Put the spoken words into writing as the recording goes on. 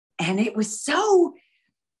And it was so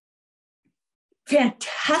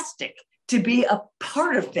fantastic to be a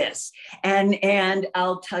part of this. And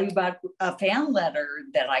I'll tell you about a fan letter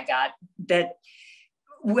that I got that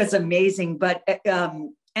was amazing. But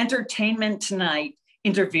Entertainment Tonight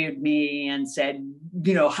interviewed me and said,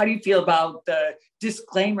 how do you feel about the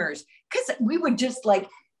disclaimers? Because we would just like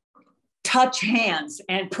touch hands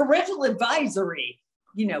and parental advisory,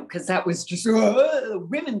 because that was just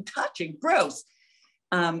women touching, gross.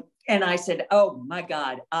 And I said, oh my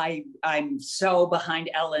God, I'm so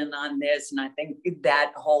behind Ellen on this. And I think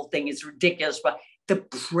that whole thing is ridiculous. But the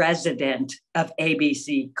president of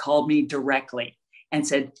ABC called me directly and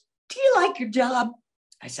said, do you like your job?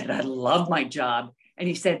 I said, I love my job. And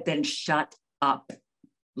he said, then shut up.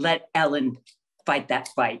 Let Ellen fight that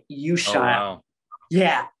fight. You shut up.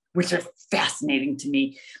 Yeah, which is fascinating to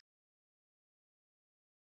me.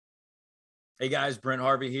 Hey guys, Brent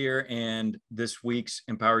Harvey here, and this week's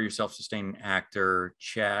Empower Your Self-Sustaining Actor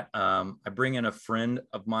chat. I bring in a friend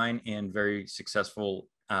of mine and very successful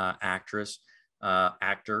actor,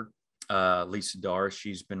 Lisa Darr.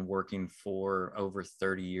 She's been working for over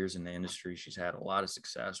 30 years in the industry. She's had a lot of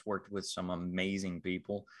success, worked with some amazing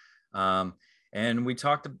people. And we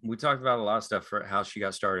talked about a lot of stuff for how she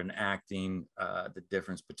got started in acting, the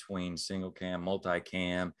difference between single cam,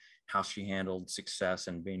 multicam, how she handled success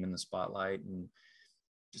and being in the spotlight, and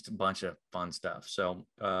just a bunch of fun stuff. So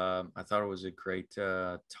I thought it was a great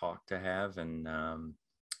talk to have, and a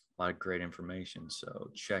lot of great information. So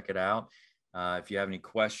check it out. If you have any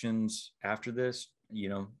questions after this,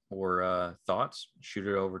 or thoughts, shoot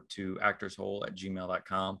it over to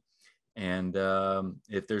actorshole@gmail.com. And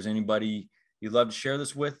if there's anybody you'd love to share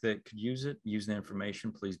this with that could use the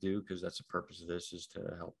information, please do, because that's the purpose of this, is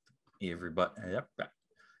to help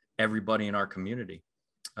everybody in our community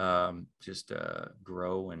just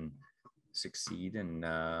grow and succeed and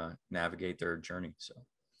navigate their journey. So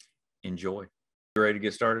enjoy. You ready to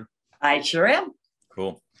get started? I sure am.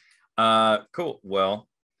 Cool. Cool. Well,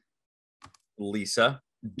 Lisa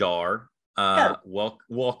Darr,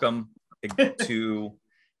 welcome to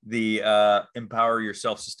the Empower Your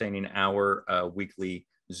Self-Sustaining Hour weekly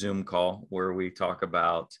Zoom call, where we talk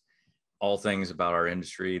about all things about our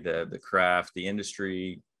industry, the craft, the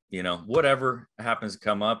industry, whatever happens to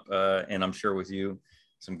come up. And I'm sure with you,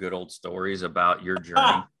 some good old stories about your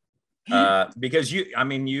journey. Because you've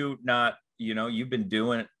been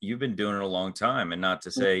doing it a long time, and not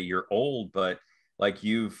to say you're old, but like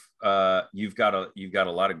you've got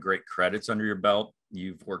a lot of great credits under your belt.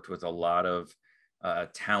 You've worked with a lot of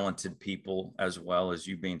talented people, as well as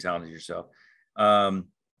you being talented yourself. And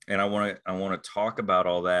I want to talk about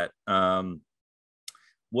all that.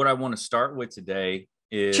 What I want to start with today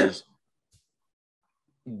is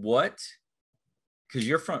because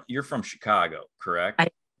you're from Chicago, correct?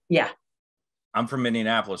 Yeah. I'm from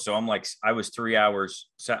Indianapolis. So I was 3 hours.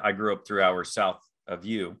 I grew up 3 hours south of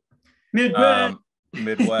you.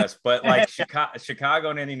 Midwest, but like Chicago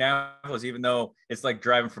and Indianapolis, even though it's like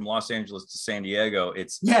driving from Los Angeles to San Diego,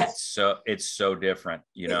 it's so different,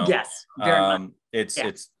 Yes, very much.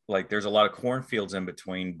 It's like there's a lot of cornfields in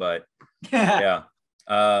between, but yeah.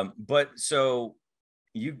 But so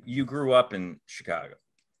you grew up in Chicago.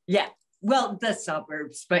 Yeah, well, the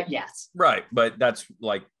suburbs, but yes. Right, but that's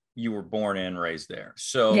like you were born and raised there.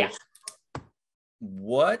 So yes.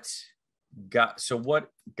 What got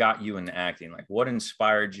you into acting? Like, what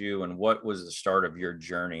inspired you, and what was the start of your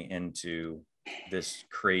journey into this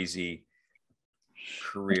crazy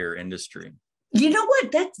career industry? You know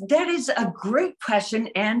what? That is a great question.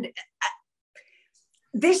 And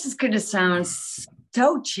this is going to sound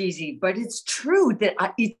so cheesy, but it's true that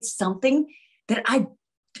it's something that I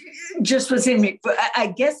just was in me. But I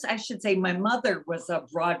guess I should say my mother was a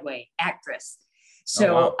Broadway actress.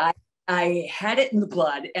 So I had it in the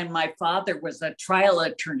blood, and my father was a trial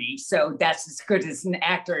attorney. So that's as good as an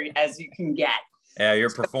actor as you can get. Yeah, you're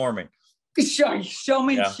performing.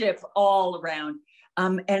 Showmanship all around.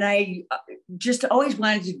 And I just always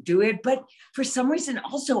wanted to do it. But for some reason,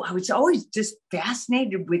 also, I was always just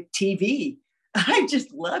fascinated with TV. I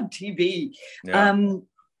just love TV. Yeah.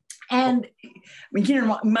 And,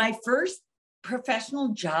 my first professional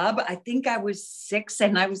job, I think I was 6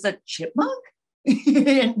 and I was a chipmunk.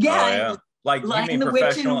 Yeah. Like, you mean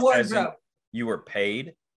professional as in you were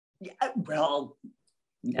paid? Yeah, well,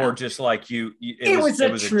 no. Or just like it was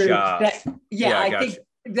a job. I think you.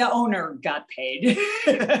 The owner got paid.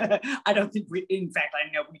 I don't think in fact,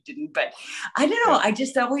 I know we didn't, but I don't know. I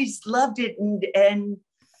just always loved it and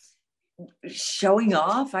showing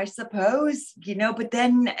off, I suppose, but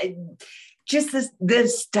then just the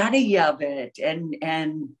study of it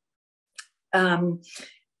and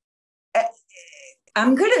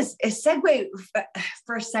I'm going to segue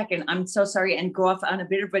for a second. I'm so sorry, and go off on a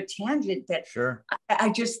bit of a tangent that Sure. I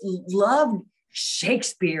just loved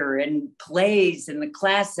Shakespeare and plays and the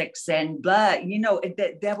classics and blah,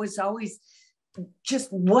 that was always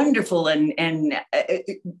just wonderful, and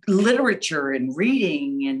literature and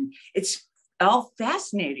reading, and it's all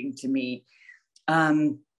fascinating to me.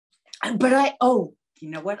 But you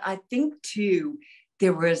know what? I think too,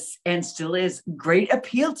 there was and still is great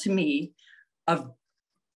appeal to me of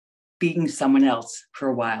being someone else for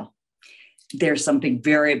a while. There's something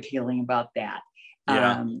very appealing about that.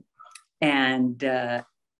 Yeah. And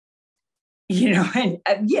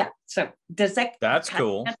yeah. So does that? That's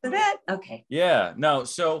cool. After that, okay. Yeah. No.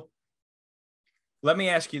 So let me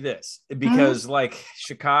ask you this, because like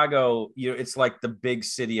Chicago, it's like the big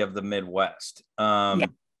city of the Midwest. Yeah.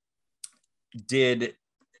 Did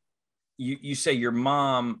you say your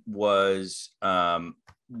mom was a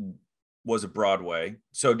Broadway?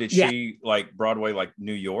 So did she like Broadway, like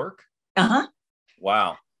New York? Uh-huh.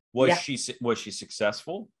 Wow. Was she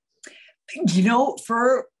successful?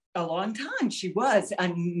 For a long time she was.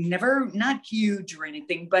 Never, not huge or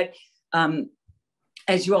anything, but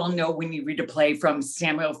as you all know, when you read a play from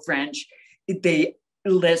Samuel French, they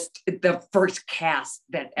list the first cast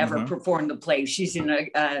that ever performed the play. She's in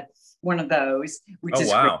one of those, which is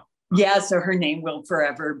wow. Great. Yeah, so her name will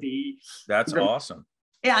forever be. That's awesome.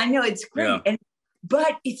 Yeah, I know, it's great. Yeah.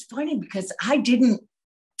 But it's funny because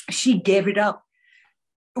she gave it up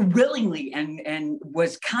willingly and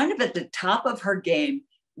was kind of at the top of her game,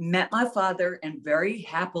 met my father and very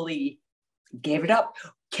happily gave it up,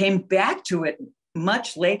 came back to it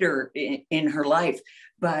much later in her life.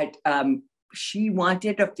 But she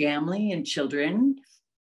wanted a family and children.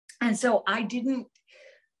 And so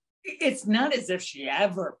it's not as if she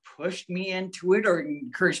ever pushed me into it or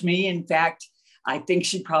encouraged me. In fact, I think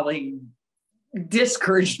she probably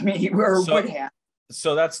discouraged me or would have.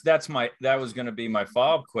 So that was going to be my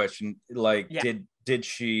follow-up question. Like, did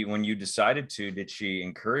she, when you decided to, did she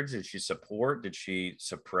encourage, did she support, did she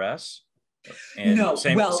suppress? And no,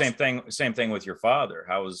 same thing with your father.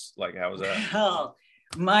 How was that? Well,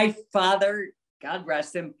 my father, God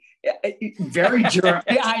rest him, very German.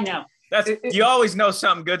 Yeah, I know. You always know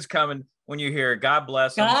something good's coming when you hear God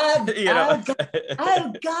bless him.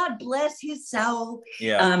 God bless his soul.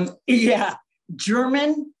 Yeah.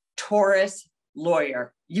 German Taurus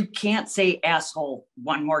lawyer. You can't say asshole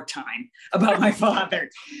one more time about my father.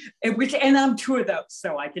 And I'm two of those,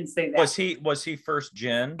 so I can say that. Was he first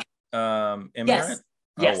gen immigrant?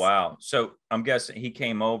 Yes. Oh wow. So I'm guessing he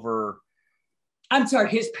came over. I'm sorry,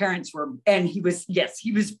 his parents were, and he was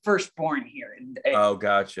first born here. Oh,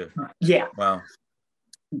 gotcha. Yeah. Wow.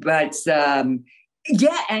 But and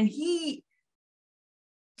he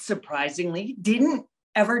surprisingly didn't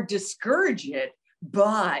ever discourage it,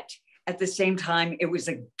 but at the same time, it was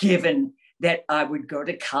a given that I would go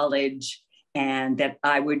to college and that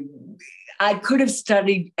I could have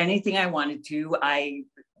studied anything I wanted to. I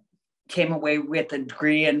came away with a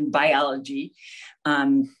degree in biology.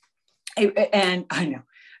 And I know,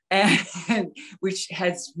 and which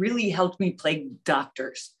has really helped me play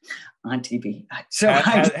doctors on TV. So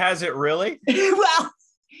has it really? Well,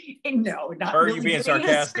 no, not or really. Are you being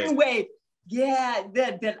sarcastic? In a certain way. Yeah,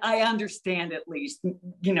 that I understand at least, a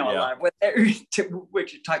lot of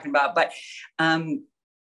what you're talking about. But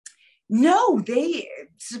no, they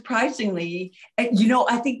surprisingly,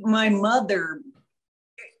 I think my mother,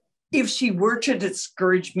 if she were to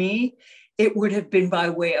discourage me, it would have been by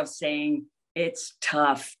way of saying, it's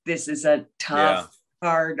tough. This is a tough,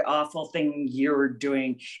 hard, awful thing you're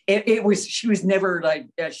doing. She was never like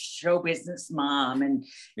a show business mom and,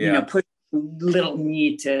 put little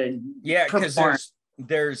me to because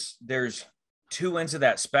there's two ends of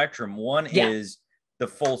that spectrum. One is the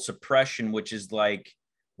full suppression, which is like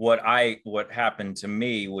what happened to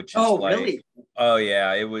me, which is really? Oh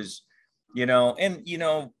yeah, it was,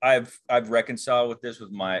 I've reconciled with this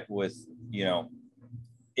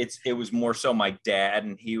it was more so my dad,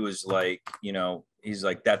 and he was like, he's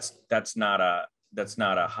like, that's not a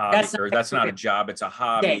hobby, that's not a job, it's a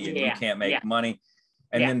hobby, and you can't make money.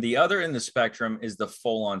 And then the other in the spectrum is the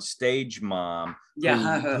full on stage mom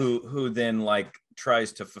who then like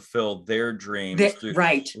tries to fulfill their dreams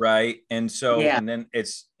right. And so and then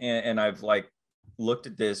and I've like looked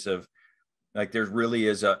at this of like there really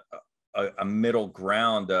is a middle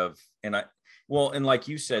ground of, and like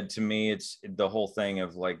you said to me, it's the whole thing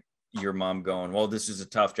of like your mom going, well, this is a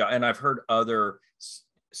tough job. And I've heard other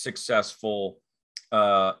successful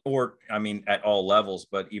or I mean at all levels,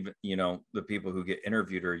 but even the people who get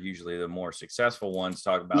interviewed are usually the more successful ones,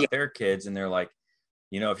 talk about their kids, and they're like,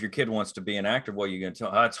 if your kid wants to be an actor, what are you going to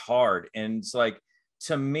tell? Oh, it's hard. And it's like,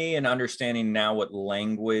 to me, and understanding now what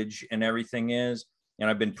language and everything is, and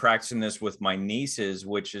I've been practicing this with my nieces,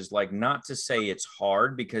 which is like, not to say it's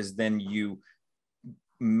hard, because then you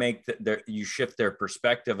make you shift their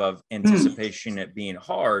perspective of anticipation it being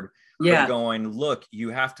hard, but going, look, you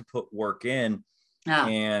have to put work in,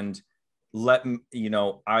 and let me,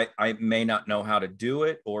 I may not know how to do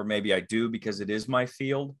it, or maybe I do because it is my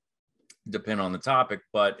field, depend on the topic,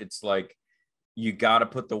 but it's like, you got to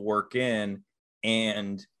put the work in,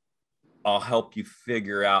 and I'll help you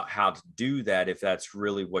figure out how to do that if that's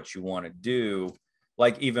really what you want to do.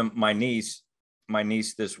 Like, even my niece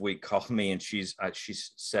this week called me, and she's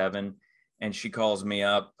 7, and she calls me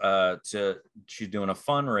up she's doing a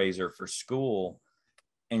fundraiser for school,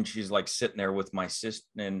 and she's like sitting there with my sister,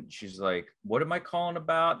 and she's like, what am I calling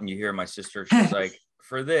about? And you hear my sister, she's like,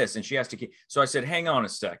 for this. And she has to keep. So I said, hang on a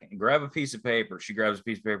second, grab a piece of paper. She grabs a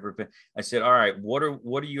piece of paper. I said, all right, what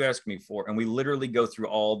are you asking me for? And we literally go through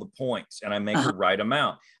all the points, and I make her write them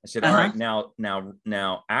out. I said, all right,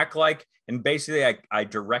 now act like, and basically I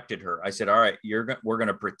directed her. I said, all right, we're going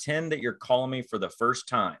to pretend that you're calling me for the first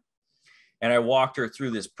time. And I walked her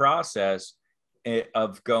through this process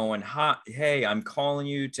of going, hey, I'm calling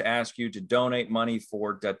you to ask you to donate money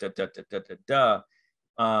for da, da, da, da, da, da,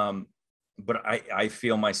 da. But I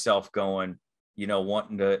feel myself going,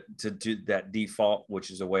 wanting to do that default, which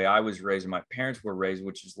is the way I was raised and my parents were raised,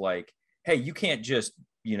 which is like, hey, you can't just,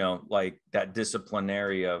 like that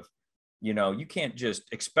disciplinary of, you can't just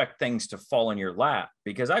expect things to fall in your lap,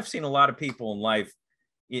 because I've seen a lot of people in life,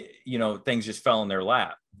 things just fell in their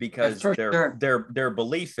lap because their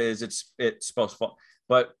belief is it's supposed to fall.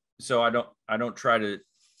 But so I don't try to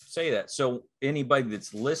say that. So anybody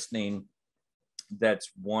that's listening,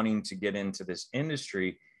 that's wanting to get into this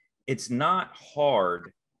industry, it's not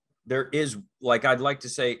hard. There is, like, I'd like to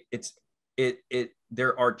say,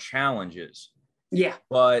 there are challenges. Yeah.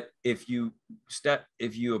 But if you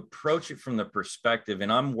approach it from the perspective,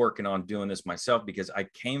 and I'm working on doing this myself, because I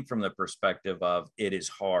came from the perspective of it is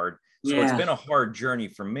hard. So it's been a hard journey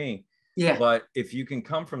for me. Yeah. But if you can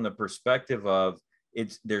come from the perspective of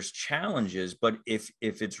there's challenges, but if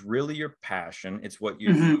it's really your passion, it's what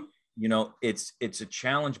you, it's a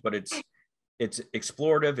challenge, but it's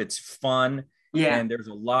explorative, it's fun. Yeah. And there's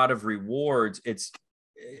a lot of rewards.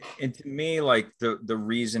 And to me, like the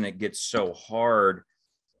reason it gets so hard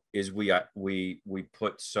is we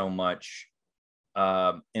put so much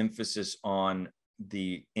emphasis on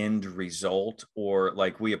the end result, or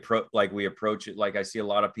like we approach it. Like, I see a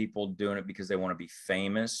lot of people doing it because they want to be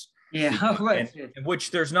famous. Yeah. And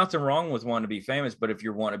which there's nothing wrong with wanting to be famous, but if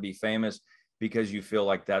you want to be famous because you feel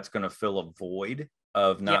like that's going to fill a void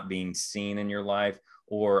of not being seen in your life,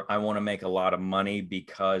 or I want to make a lot of money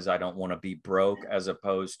because I don't want to be broke, as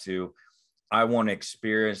opposed to I want to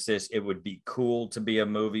experience this. It would be cool to be a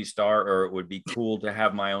movie star, or it would be cool to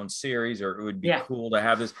have my own series, or it would be cool to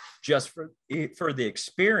have this just for the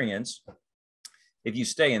experience. If you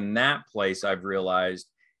stay in that place, I've realized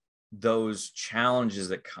those challenges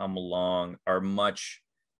that come along are much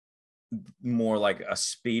more like a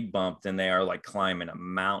speed bump than they are like climbing a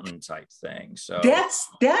mountain type thing. So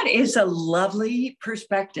that is a lovely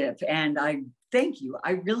perspective, and I thank you.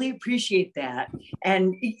 I really appreciate that.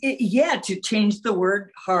 And to change the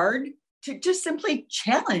word hard to just simply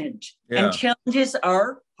challenge. Yeah. And challenges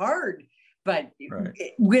are hard, but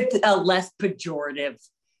with a less pejorative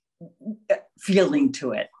feeling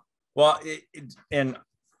to it. Well, I'm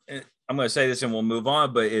going to say this and we'll move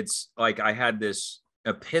on, but it's like I had this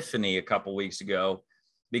epiphany a couple weeks ago,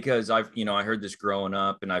 because I heard this growing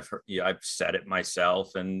up, and I've said it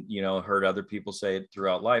myself, and heard other people say it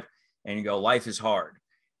throughout life, and you go, life is hard.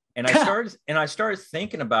 And I started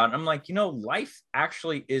thinking about it. I'm like, life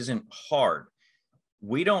actually isn't hard.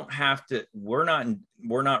 We don't have to, we're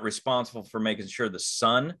not responsible for making sure the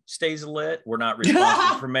sun stays lit. We're not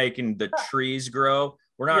responsible for making the trees grow.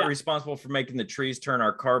 We're not responsible for making the trees turn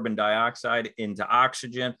our carbon dioxide into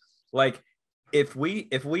oxygen. Like, if we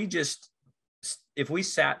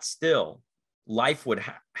sat still, life would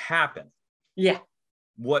happen. Yeah.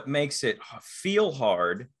 What makes it feel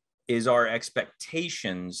hard is our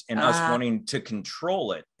expectations and us wanting to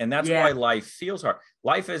control it. And that's why life feels hard.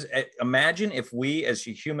 Life is, imagine if we as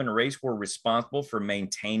a human race were responsible for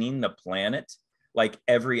maintaining the planet, like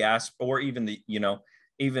every aspect, or even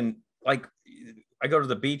even like I go to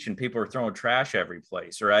the beach and people are throwing trash every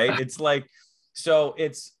place, right? It's like, so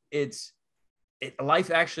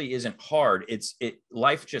life actually isn't hard.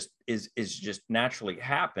 Life just is just naturally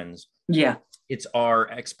happens. Yeah. It's our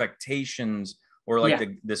expectations, or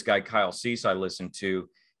like this guy, Kyle Cease, I listened to,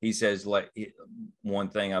 he says, like, one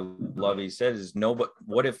thing I love, he says is, no, but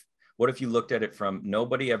what if you looked at it from,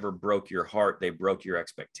 nobody ever broke your heart, they broke your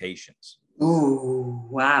expectations. Ooh,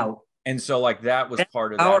 wow. And so like that was That's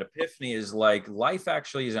part of powerful. that epiphany, is like, life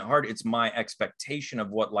actually isn't hard. It's my expectation of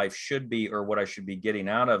what life should be or what I should be getting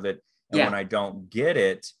out of it. And when Yeah. I don't get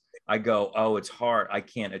it, I go, oh, it's hard. I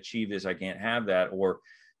can't achieve this. I can't have that. Or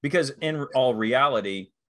because in all reality,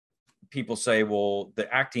 people say, well,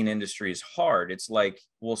 the acting industry is hard. It's like,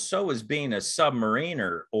 well, so is being a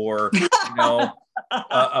submariner, or, you know, a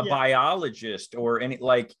Yeah. biologist, or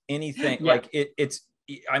anything Yeah. like it's,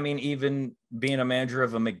 I mean, even being a manager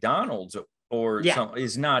of a McDonald's or Yeah. something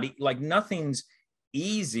is not like, nothing's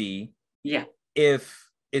easy. Yeah. If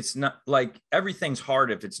it's not, like, everything's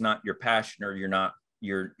hard if it's not your passion, or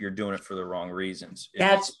you're doing it for the wrong reasons.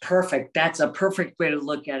 That's perfect. That's a perfect way to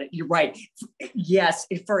look at it. You're right. Yes,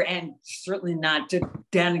 and certainly not to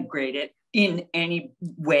denigrate it in any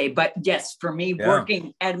way, but yes, for me, Yeah.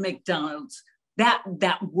 working at McDonald's, that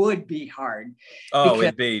would be hard. Oh,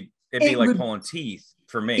 because it'd be like pulling teeth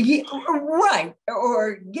for me. Yeah, right.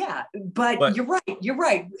 Or yeah, but you're right. You're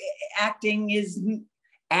right. Acting is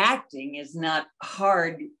not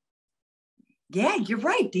hard. Yeah, you're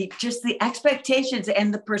right. Just the expectations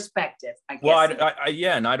and the perspective, I guess. Well,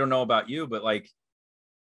 yeah, and I don't know about you, but like,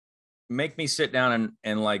 make me sit down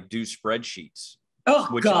and like do spreadsheets. Oh,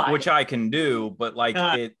 which I can do, but like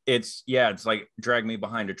it's like drag me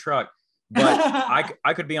behind a truck. But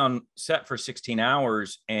I could be on set for 16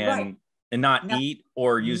 hours and not eat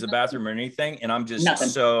or use the bathroom or anything, and I'm just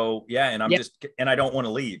and I'm just, and I don't want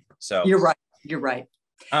to leave. So you're right. You're right.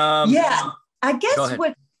 Yeah, I guess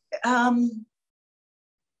what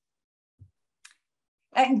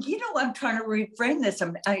and you know, I'm trying to reframe this.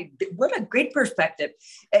 What a great perspective.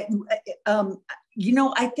 You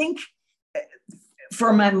know, I think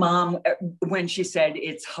for my mom, when she said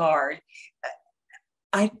it's hard,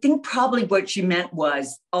 I think probably what she meant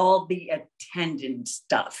was all the attendant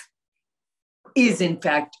stuff is in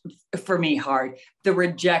fact for me hard. The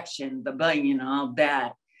rejection, the bullying, all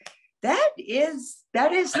that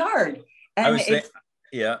is hard. And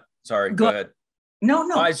sorry, go ahead. No.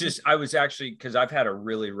 I was actually, because I've had a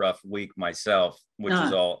really rough week myself, which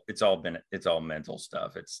is it's all mental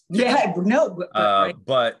stuff. It's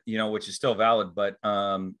but you know, which is still valid. But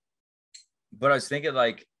I was thinking,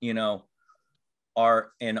 like, you know,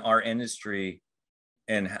 in our industry,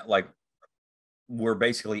 and like, we're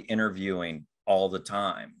basically interviewing all the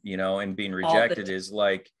time, you know, and being rejected is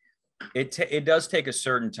like, it does take a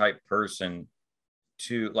certain type person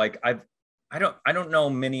to, like, I don't know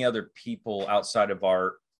many other people outside of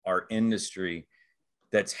our industry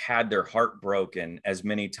that's had their heart broken as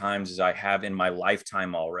many times as I have in my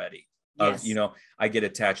lifetime already. Yes. You know, I get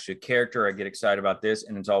attached to a character, I get excited about this,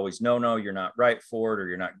 and it's always, no, you're not right for it, or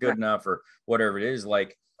you're not good enough, or whatever it is.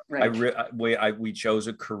 Like, we chose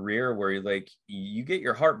a career where, like, you get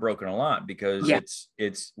your heart broken a lot, because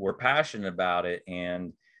we're passionate about it,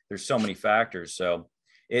 and there's so many factors. So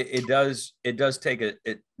it does take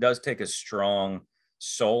a strong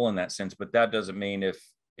soul in that sense, but that doesn't mean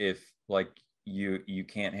if like you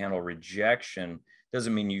can't handle rejection,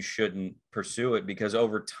 doesn't mean you shouldn't pursue it, because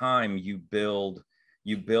over time you build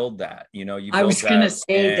that, you know, I was going to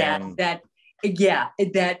say that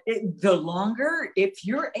the longer, if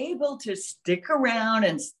you're able to stick around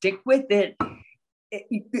and stick with it,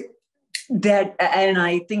 that, and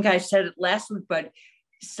I think I said it last week, but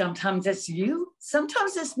sometimes it's you,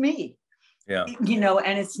 sometimes it's me. Yeah. You know,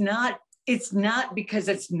 and it's not because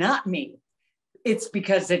it's not me. It's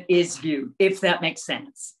because it is you, if that makes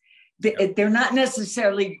sense. They're not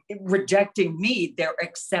necessarily rejecting me, they're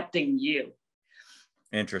accepting you.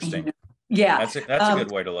 Interesting. Yeah. That's a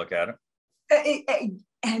good way to look at it.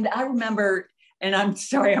 And I remember, and I'm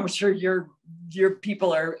sorry, I'm sure your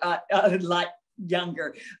people are a lot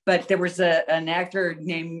younger, but there was an actor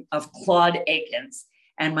named Claude Akins.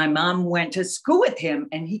 And my mom went to school with him,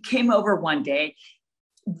 and he came over one day,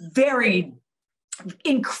 very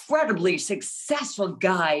incredibly successful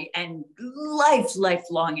guy and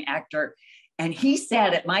lifelong actor. And he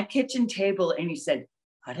sat at my kitchen table and he said,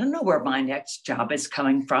 I don't know where my next job is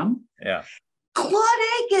coming from. Yeah. Claude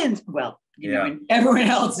Akins. Well, you know, and everyone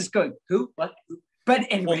else is going, who, what? But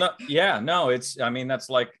anyway. Well, it's, I mean, that's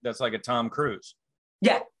like a Tom Cruise.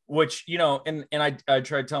 Yeah. Which, you know, and I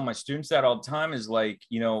try to tell my students that all the time, is like,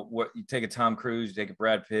 you know, what, you take a Tom Cruise, you take a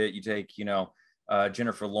Brad Pitt, you take, you know,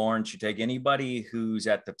 Jennifer Lawrence, you take anybody who's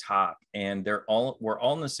at the top, and we're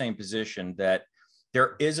all in the same position, that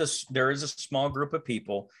there is a small group of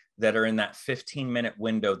people that are in that 15-minute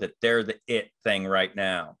window that they're the it thing right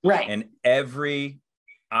now. Right. And every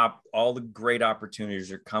all the great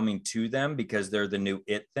opportunities are coming to them because they're the new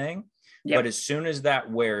it thing. Yep. But as soon as that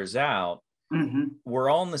wears out, we're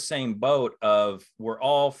all in the same boat of we're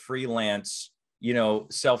all freelance, you know,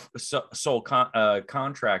 sole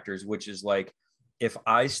contractors, which is like, if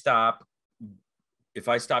I stop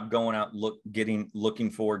going out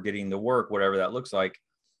looking for getting the work, whatever that looks like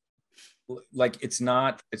it's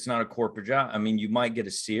not a corporate job. I mean, you might get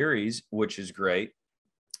a series, which is great,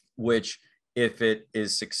 which if it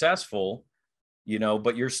is successful, you know,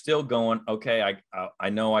 but you're still going, okay, I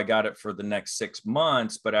know I got it for the next 6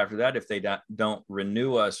 months, but after that, if they don't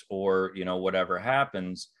renew us or, you know, whatever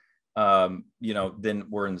happens, you know, then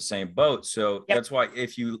we're in the same boat. So that's why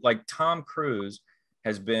if you like, Tom Cruise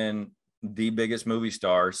has been the biggest movie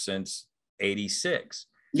star since 86.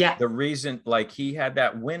 Yeah. The reason, like, he had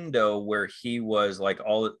that window where he was like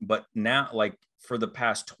but now, like, for the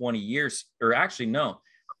past 20 years, or actually, no,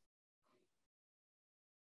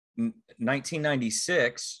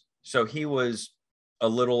 1996. So he was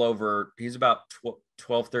he's about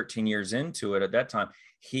 12, 13 years into it at that time.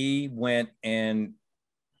 He went and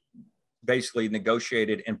basically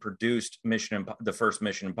negotiated and produced the first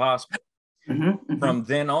Mission Impossible. From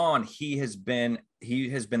then on, he has been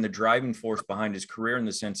the driving force behind his career, in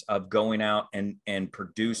the sense of going out and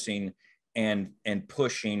producing and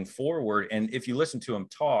pushing forward. And if you listen to him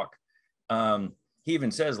talk, he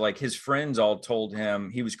even says, like, his friends all told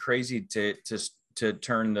him he was crazy to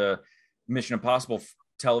turn the Mission Impossible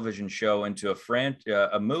television show into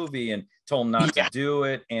a movie, and told him not to do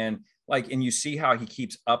it. And like, and you see how he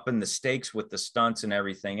keeps upping the stakes with the stunts and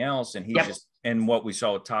everything else. And he's just, and what we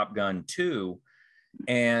saw with Top Gun 2.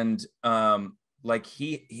 And like,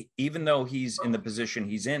 he even though he's in the position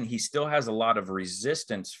he's in, he still has a lot of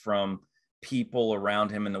resistance from people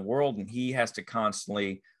around him in the world, and he has to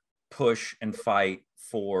constantly push and fight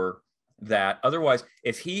for that. Otherwise,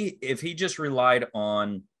 if he just relied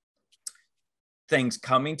on things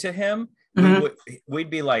coming to him, we'd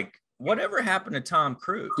be like, whatever happened to Tom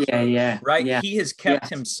Cruise? Right. He has kept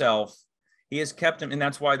himself. He has kept him. And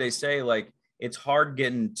that's why they say, like, it's hard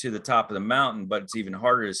getting to the top of the mountain, but it's even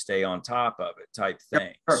harder to stay on top of it, type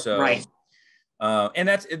thing. So, and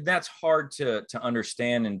that's hard to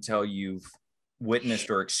understand until you've witnessed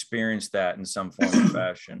or experienced that in some form or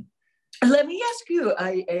fashion. Let me ask you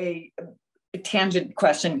a tangent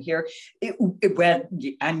question here.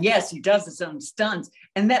 And yes, he does his own stunts,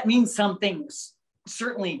 and that means something.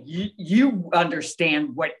 Certainly, you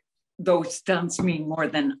understand what those stunts mean more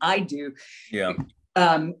than I do. Yeah.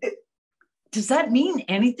 Does that mean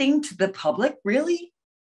anything to the public, really?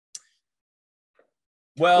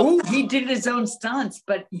 Well, he did his own stunts,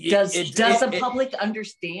 but does the public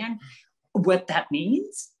understand what that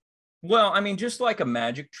means? Well, I mean, just like a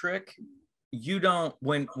magic trick, you don't,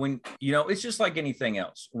 when you know, it's just like anything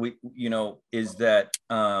else. Is that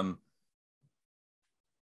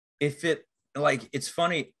if it, like, it's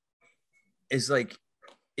funny, is like,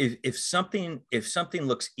 if something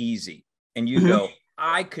looks easy and you go,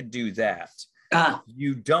 I could do that,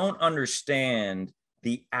 you don't understand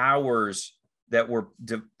the hours that were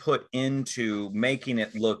put into making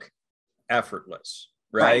it look effortless,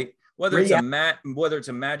 right? Whether it's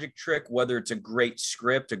a magic trick, whether it's a great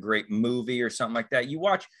script, a great movie, or something like that. You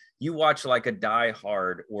watch like a Die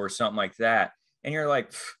Hard or something like that, and you're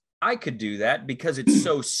like, I could do that, because it's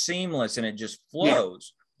so seamless and it just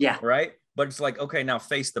flows. Yeah. Right. But it's like, okay, now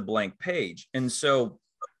face the blank page. And so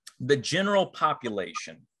the general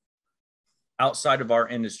population outside of our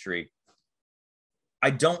industry,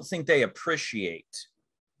 I don't think they appreciate.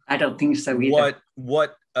 I don't think so either.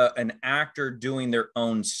 What an actor doing their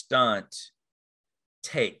own stunt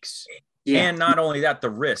takes. And not only that,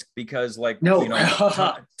 the risk, because, like,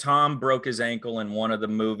 Tom broke his ankle in one of the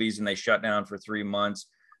movies and they shut down for 3 months.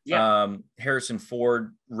 Harrison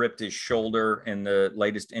Ford ripped his shoulder in the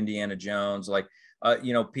latest Indiana Jones. Like,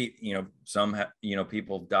 some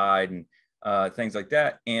people died and things like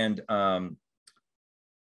that.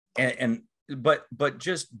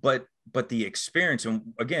 But the experience, and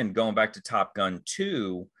again, going back to Top Gun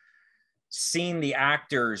 2, seeing the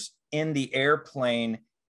actors in the airplane,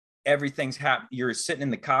 everything's happening. You're sitting in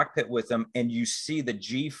the cockpit with them and you see the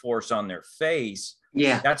G-force on their face.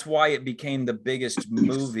 That's why it became the biggest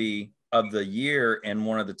movie of the year and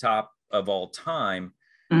one of the top of all time.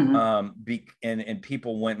 And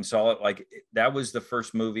people went and saw it. Like, that was the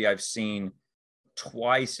first movie I've seen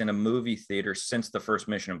twice in a movie theater since the first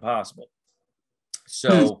Mission Impossible.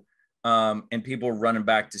 So, and people were running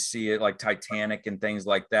back to see it, like Titanic and things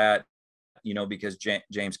like that, because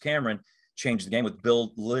James Cameron changed the game with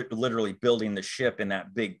literally building the ship in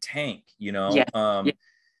that big tank,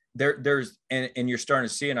 there's and you're starting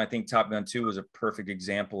to see, and I think Top Gun 2 was a perfect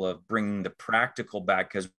example of bringing the practical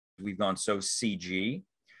back, because we've gone so CG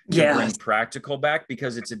to bring practical back,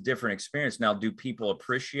 because it's a different experience. Now, do people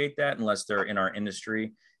appreciate that unless they're in our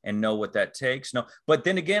industry and know what that takes? No. But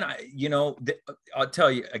then again, I'll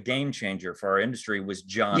tell you, a game changer for our industry was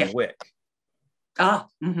John Wick.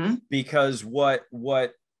 Because what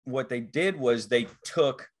they did was they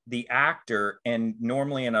took the actor, and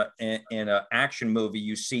normally in a action movie,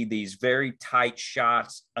 you see these very tight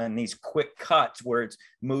shots and these quick cuts where it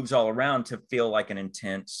moves all around to feel like an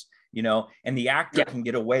intense, and the actor can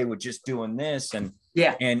get away with just doing this and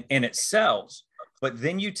it sells. But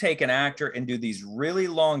then you take an actor and do these really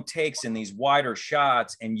long takes in these wider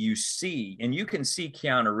shots, and you can see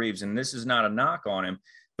Keanu Reeves, and this is not a knock on him,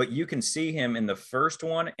 but you can see him in the first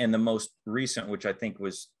one and the most recent, which I think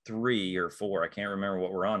was 3 or 4. I can't remember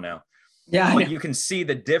what we're on now. Yeah. But you can see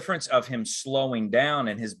the difference of him slowing down,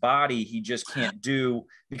 and his body, he just can't do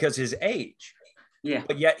because his age. Yeah.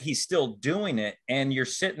 But yet he's still doing it. And you're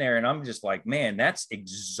sitting there, and I'm just like, man, that's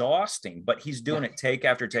exhausting. But he's doing it take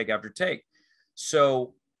after take after take.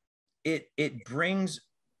 So it brings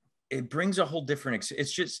a whole different,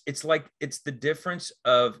 it's the difference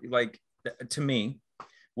of, like, to me,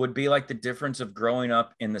 would be like the difference of growing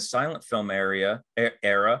up in the silent film era,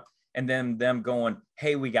 and then them going,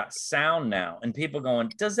 hey, we got sound now, and people going,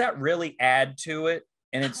 does that really add to it?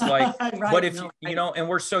 And it's like, but if and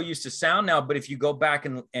we're so used to sound now, but if you go back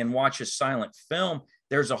and watch a silent film,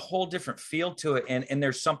 there's a whole different feel to it, and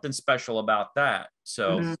there's something special about that.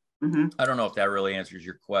 So I don't know if that really answers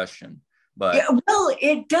your question, but well,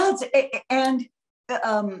 it does. And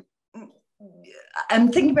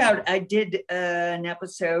I'm thinking about, I did an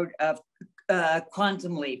episode of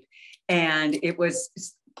Quantum Leap, and it was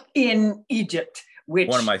in Egypt, which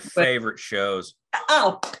one of my favorite shows.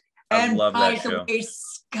 Oh, I love that show.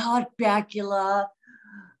 Scott Bakula,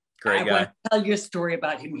 great guy. I want to tell you a story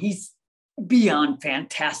about him. He's beyond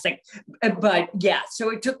fantastic. But yeah, so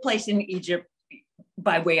it took place in Egypt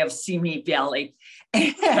by way of Simi Valley.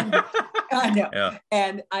 And I know. Yeah.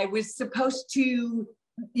 And I was supposed to,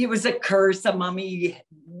 it was a curse, a mummy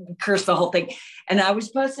curse, the whole thing. And I was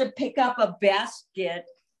supposed to pick up a basket,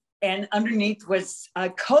 and underneath was a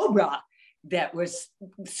cobra that was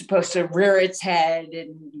supposed to rear its head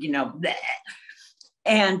and, bleh.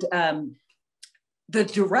 And the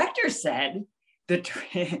director said,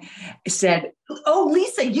 oh,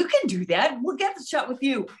 Lisa, you can do that. We'll get the shot with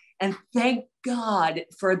you. And thank God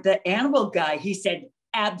for the animal guy. He said,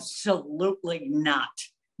 absolutely not.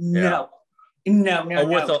 No.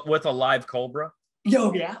 With a live cobra?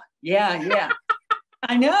 Oh, yeah.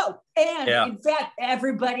 I know. And in fact,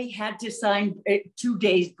 everybody had to sign 2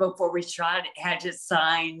 days before we shot, had to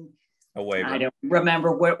sign a waiver. I don't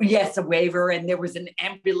remember what. Yes, a waiver. And there was an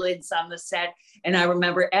ambulance on the set. And I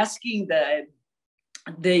remember asking the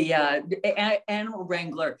animal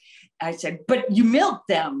wrangler, I said, but you milk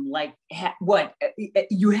them like what?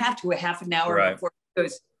 You have to a half an hour before. He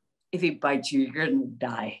goes, if he bites you, you're going to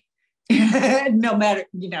die. No matter,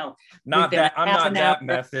 not that I'm not that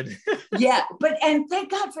method. Yeah, and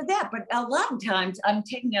thank God for that. But a lot of times I'm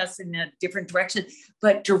taking us in a different direction,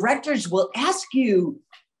 but directors will ask you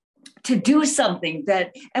to do something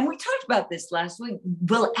that, and we talked about this last week,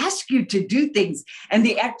 will ask you to do things, and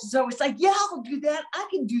the actor's always like, yeah, I'll do that, I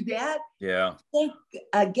can do that. Yeah.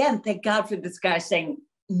 Thank God for this guy saying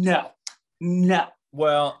no.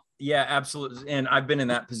 Well, yeah, absolutely. And I've been in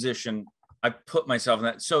that position. I put myself in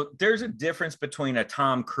that. So there's a difference between a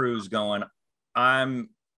Tom Cruise going, I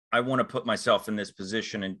want to put myself in this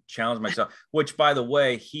position and challenge myself, which, by the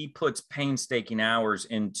way, he puts painstaking hours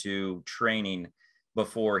into training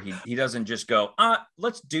before he doesn't just go,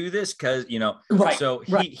 let's do this. Cause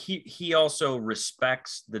he also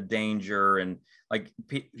respects the danger. And like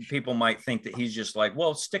people might think that he's just like,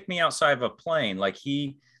 well, stick me outside of a plane. Like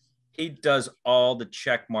he does all the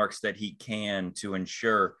check marks that he can to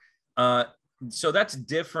ensure. So that's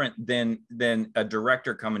different than a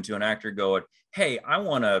director coming to an actor going, hey, I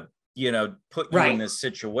want to, put you in this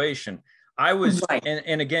situation. I was,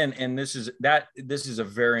 and again, and this is a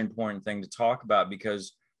very important thing to talk about,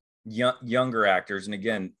 because younger actors, and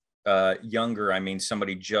again, younger, I mean,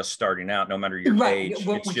 somebody just starting out, no matter your age,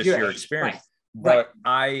 it's just your experience. But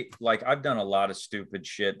I've done a lot of stupid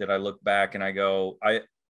shit that I look back and I go,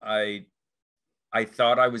 I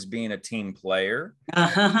thought I was being a team player.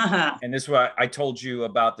 And this is why I told you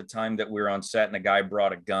about the time that we were on set and a guy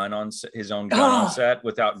brought a gun on his own gun on set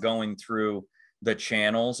without going through the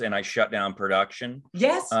channels, and I shut down production.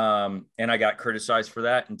 Yes. And I got criticized for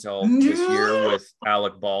that until this year with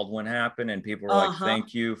Alec Baldwin happened, and people were like,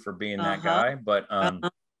 thank you for being that guy. But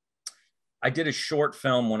I did a short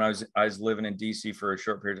film when I was living in DC for a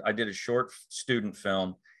short period. I did a short student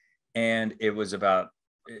film, and it was about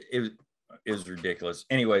it was ridiculous.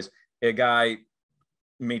 Anyways, a guy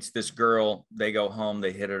meets this girl, they go home,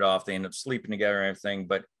 they hit it off, they end up sleeping together and everything.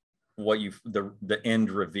 But the end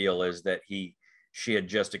reveal is that she had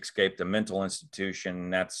just escaped a mental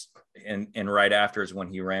institution. And right after is when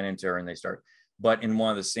he ran into her and they start. But in one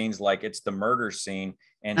of the scenes, like it's the murder scene,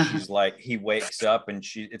 and she's like, he wakes up and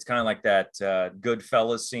it's kind of like that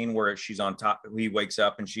Goodfellas scene where she's on top, he wakes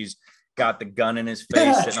up and she's got the gun in his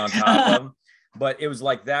face sitting on top of him. But it was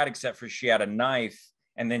like that, except for she had a knife,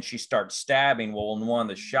 and then she starts stabbing. Well, in one of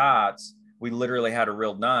the shots, we literally had a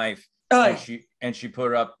real knife, and she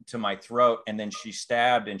put it up to my throat, and then she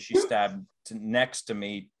stabbed next to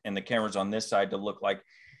me, and the camera's on this side to look like,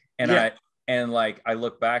 and I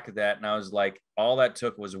look back at that and I was like, all that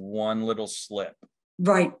took was one little slip.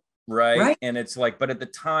 Right. And it's like, but at the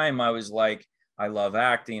time I was like, I love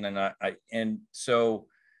acting, and so,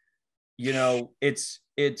 you know, it's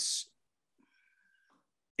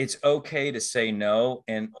okay to say no.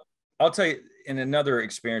 And I'll tell you, in another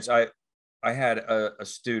experience, I had a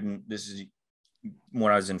student, this is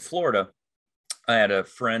when I was in Florida, I had a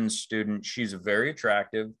friend student. She's very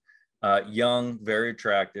attractive, young, very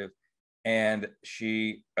attractive. And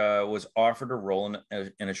she was offered a role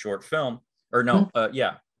in a short film, or no,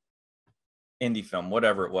 indie film,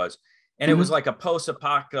 whatever it was. And it was like a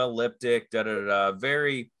post-apocalyptic,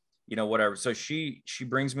 very, you know, whatever. So she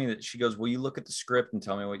brings me that, she goes, will you look at the script and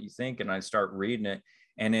tell me what you think? And I start reading it.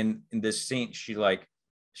 And in this scene, she's like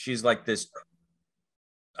this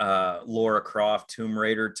Laura Croft, Tomb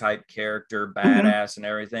Raider type character, badass and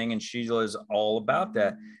everything. And she was all about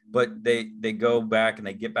that. But they go back and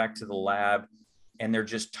they get back to the lab and they're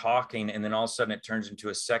just talking. And then all of a sudden it turns into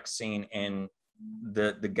a sex scene, and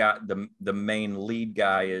the main lead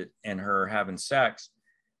guy and her having sex.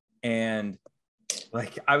 And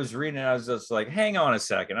like, I was reading it, I was just like, hang on a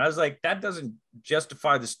second. I was like, that doesn't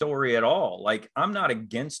justify the story at all. Like, I'm not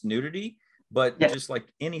against nudity, but just like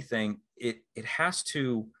anything, it has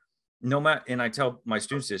to, no matter, and I tell my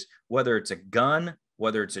students this, whether it's a gun,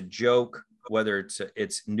 whether it's a joke, whether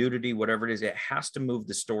it's nudity, whatever it is, it has to move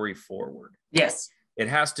the story forward. Yes. It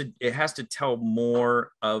has to tell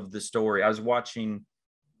more of the story. I was watching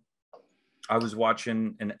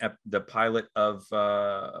the pilot of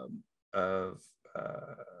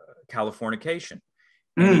Californication,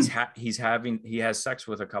 and he has sex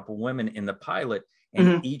with a couple women in the pilot,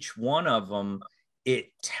 and each one of them, it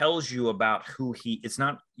tells you about who it's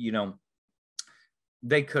not, you know,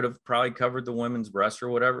 they could have probably covered the women's breasts or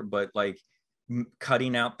whatever, but like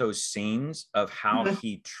cutting out those scenes of how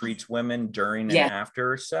he treats women during and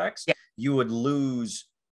after sex, you would lose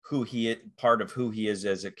part of who he is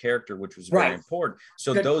as a character, which was very important.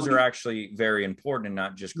 So those are actually very important and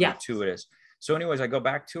not just gratuitous. So anyways, I go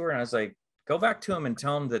back to her and I was like, go back to him and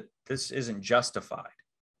tell him that this isn't justified.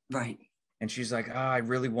 Right. And she's like, I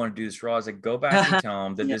really want to do this role. I was like, go back and tell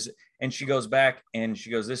him that this, and she goes back and she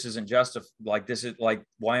goes, this isn't justified. Like, this is like,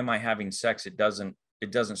 why am I having sex? It doesn't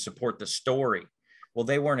support the story. Well,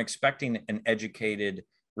 they weren't expecting an educated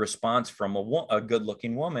response from a good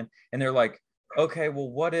looking woman. And they're like, okay, well,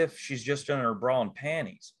 what if she's just in her bra and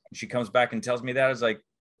panties? And she comes back and tells me that. I was like,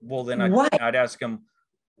 well, then I'd ask them,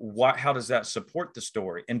 how does that support the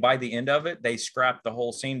story? And by the end of it, they scrapped the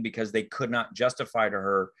whole scene because they could not justify to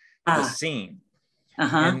her the scene.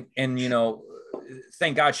 And you know,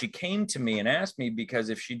 thank God she came to me and asked me, because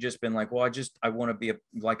if she'd just been like, well, I want to be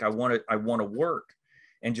I want to work,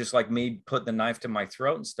 and just like me put the knife to my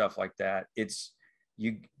throat and stuff like that, it's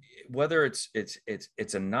whether it's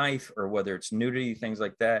a knife or whether it's nudity, things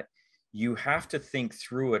like that, you have to think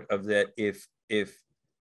through it, of that if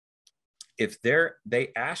they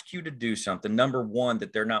ask you to do something, number one,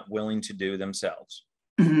 that they're not willing to do themselves.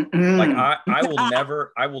 Like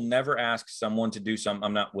I will never ask someone to do something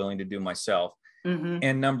I'm not willing to do myself.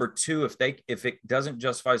 And number two, if it doesn't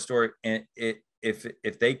justify the story, and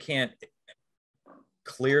if they can't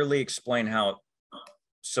clearly explain how it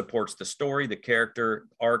supports the story, the character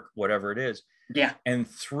arc, whatever it is. Yeah. And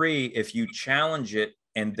three, if you challenge it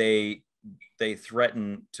and they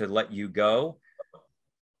threaten to let you go,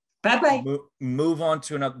 bye-bye. Move on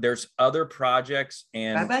to another. There's other projects,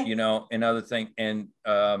 and bye-bye. You know, another thing. And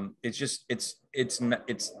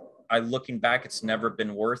looking back, it's never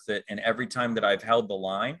been worth it. And every time that I've held the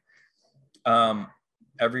line,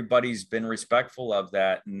 everybody's been respectful of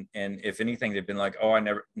that. And if anything, they've been like, oh, I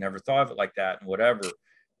never thought of it like that, and whatever.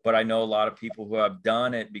 But I know a lot of people who have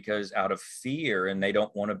done it because out of fear, and they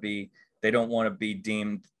don't want to be they don't want to be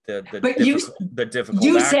deemed but the difficult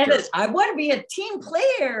you actor. said it. I want to be a team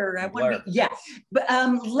player. I want to be, yeah. But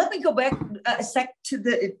let me go back a sec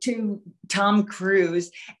to Tom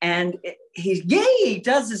Cruise, and he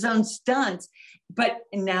does his own stunts. But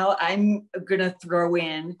now I'm gonna throw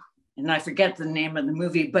in, and I forget the name of the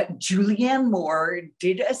movie, but Julianne Moore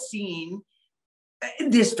did a scene,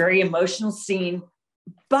 this very emotional scene,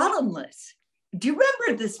 Bottomless. Do you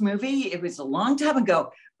remember this movie? It was a long time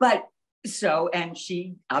ago, but so, and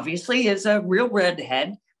she obviously is a real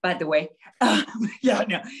redhead, by the way. Yeah,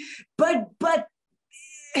 no, but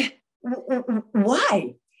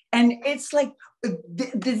why? And it's like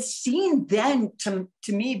the scene then to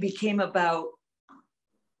me became about,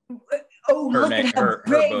 look at how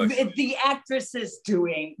brave the actress is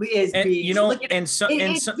doing.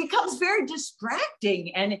 It becomes very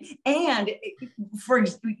distracting, and for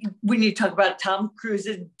when you talk about Tom Cruise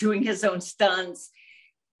doing his own stunts,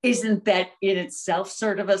 isn't that in itself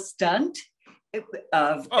sort of a stunt?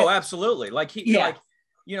 Absolutely.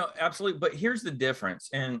 Absolutely. But here's the difference,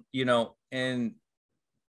 and you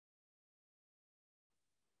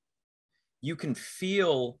can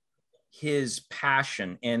feel his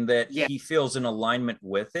passion and that he feels in alignment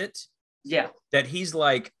with it. Yeah. That he's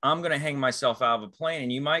like, I'm going to hang myself out of a plane.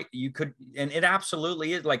 And and it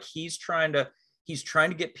absolutely is like, he's trying to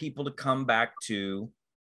get people to come back to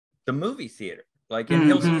the movie theater. Like,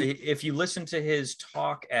 and if you listen to his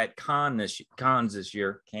talk at Cannes this year, this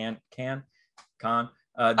year,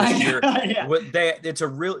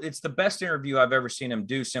 it's the best interview I've ever seen him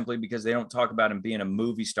do, simply because they don't talk about him being a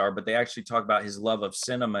movie star, but they actually talk about his love of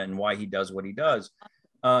cinema and why he does what he does.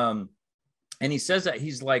 And he says that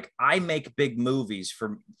he's like, I make big movies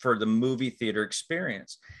for the movie theater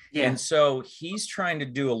experience. Yeah. And so he's trying to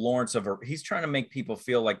do he's trying to make people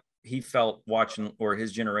feel like he felt watching, or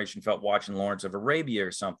his generation felt watching Lawrence of Arabia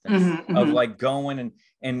or something, of like going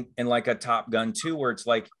and like a Top Gun 2, where it's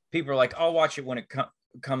like, people are like, I'll watch it when it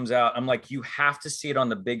comes out. I'm like, you have to see it on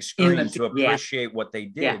the big screen to appreciate what they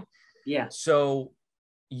did. Yeah. So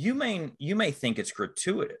you may think it's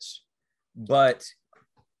gratuitous,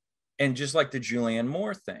 and just like the Julianne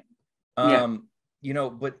Moore thing, but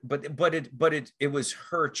it was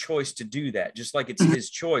her choice to do that, just like it's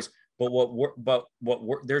his choice. But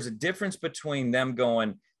there's a difference between them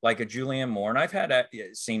going like a Julianne Moore, and I've had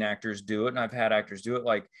seen actors do it, and I've had actors do it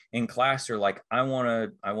like in class. They're like, I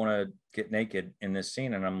want to get naked in this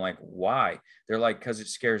scene, and I'm like, why? They're like, because it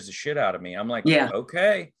scares the shit out of me. I'm like,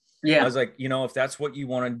 okay. I was like, if that's what you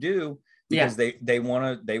want to do, because they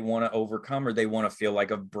want to overcome, or they want to feel like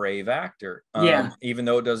a brave actor, even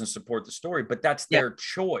though it doesn't support the story, but that's their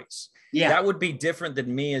choice. That would be different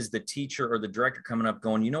than me as the teacher or the director coming up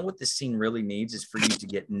going, you know what this scene really needs is for you to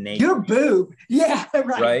get naked. Your boob. Yeah,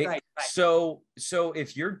 right. So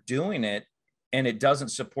if you're doing it and it doesn't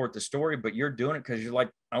support the story, but you're doing it because you're like,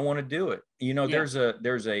 I want to do it. There's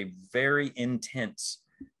a very intense,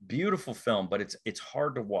 beautiful film, but it's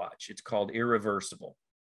hard to watch. It's called Irreversible.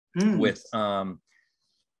 With oh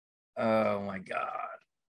my god,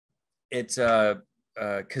 it's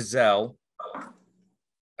Cazelle.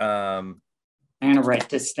 I'm gonna write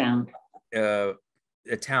this down.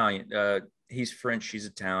 Italian. He's French, she's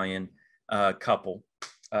Italian. Couple.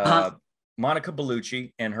 Monica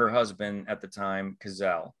Bellucci and her husband at the time,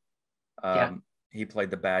 Cazelle. He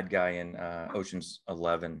played the bad guy in Ocean's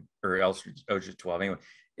 11 or Ocean's 12. Anyway,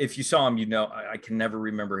 if you saw him, I can never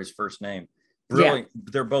remember his first name. Brilliant.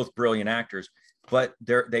 They're both brilliant actors, but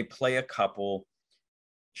they play a couple.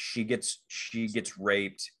 She gets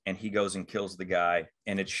raped, and he goes and kills the guy,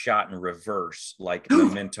 and it's shot in reverse like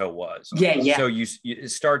Memento was. So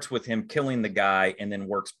it starts with him killing the guy, and then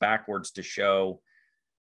works backwards to show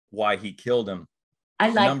why he killed him. I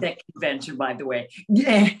like that convention, by the way.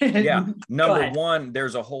 Number one,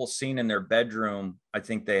 there's a whole scene in their bedroom. I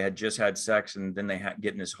think they had just had sex, and then they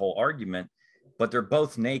get in this whole argument, but they're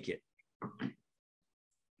both naked.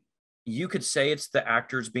 You could say it's the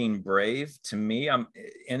actors being brave. To me,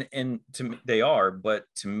 they are, but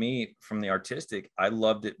to me, from the artistic, I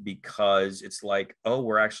loved it because it's like, oh,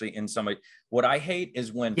 we're actually in somebody. What I hate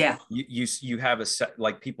is when you have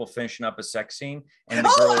like people finishing up a sex scene, and the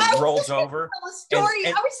girl rolls over. I was just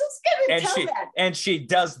going to tell that. And she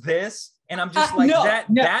does this, and I'm just like,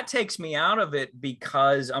 that takes me out of it,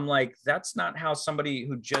 because I'm like, that's not how somebody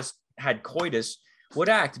who just had coitus would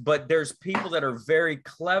act. But there's people that are very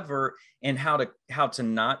clever in how to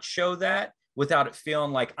not show that without it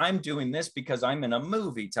feeling like I'm doing this because I'm in a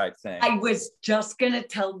movie type thing. I was just going to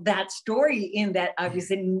tell that story, in that I was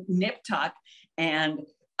in Nip Tuck, and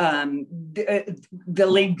the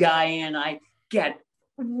lead guy and I get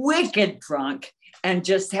wicked drunk, and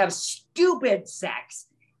just have stupid sex.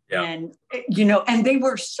 Yeah. And, you know, and they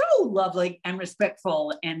were so lovely and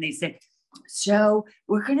respectful. And they said, so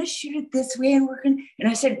we're going to shoot it this way. And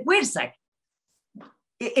I said, wait a sec.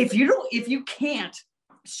 If you can't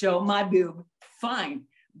show my boob, fine.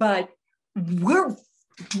 But we're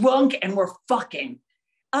drunk and we're fucking.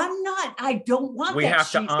 I don't want we that.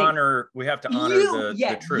 Have to honor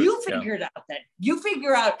the truth. You figured out that. You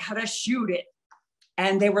figure out how to shoot it.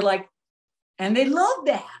 And they were like, and they love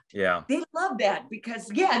that. Yeah. They love that because,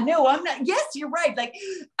 I'm not. Yes, you're right. Like,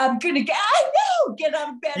 I'm going to get out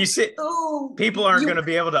of bed. You see, people aren't going to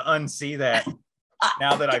be able to unsee that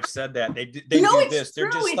now that I've said that. They do this. They're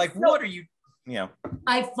just like, what are you,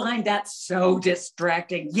 I find that so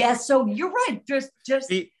distracting. Yes. So you're right. Just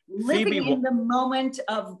living in the moment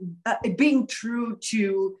of being true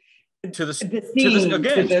to the scene,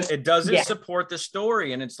 again, it doesn't support the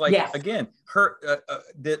story, and it's like again, her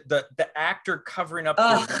the actor covering up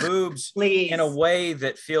her boobs in a way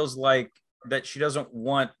that feels like that she doesn't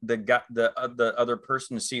want the other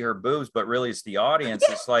person to see her boobs, but really it's the audience.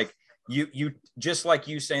 It's like you just like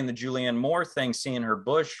you saying the Julianne Moore thing, seeing her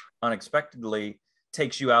bush unexpectedly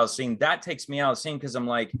takes you out of scene. That takes me out of scene because I'm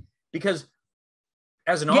like, because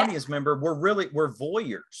as an audience member, we're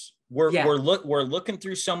voyeurs. We're looking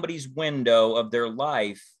through somebody's window of their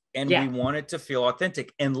life, and we want it to feel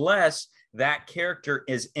authentic, unless that character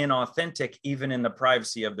is inauthentic, even in the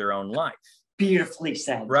privacy of their own life. Beautifully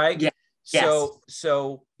said. Right? Yeah.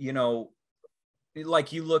 So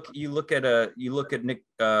like you look at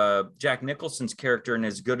Jack Nicholson's character, and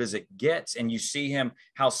As Good as It Gets, and you see him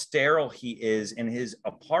how sterile he is in his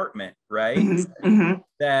apartment, right? Mm-hmm.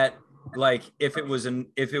 That. Like if it was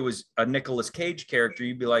a Nicolas Cage character,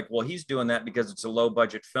 you'd be like, well, he's doing that because it's a low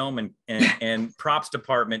budget film and props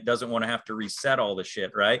department doesn't want to have to reset all the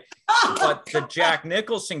shit, right? But the Jack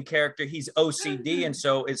Nicholson character, he's OCD, and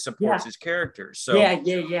so it supports his character. So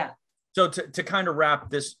So to kind of wrap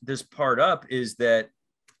this part up is that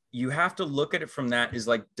you have to look at it from that is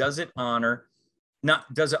like, does it honor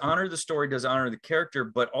the story, does it honor the character,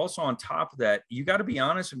 but also on top of that, you got to be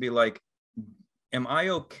honest and be like, am I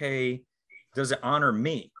okay? Does it honor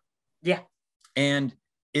me? Yeah. And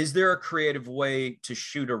is there a creative way to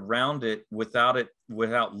shoot around it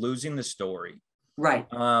without losing the story? Right.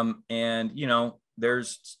 And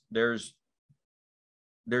there's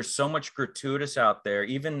so much gratuitous out there,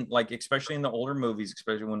 even like, especially in the older movies,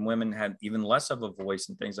 especially when women had even less of a voice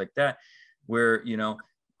and things like that, where,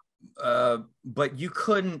 but you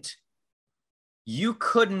couldn't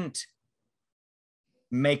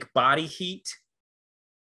make Body Heat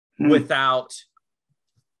without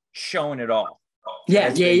showing it all.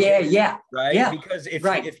 Right? Yeah. Because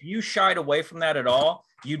if you shied away from that at all,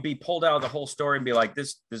 you'd be pulled out of the whole story and be like,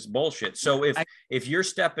 this is bullshit. So if you're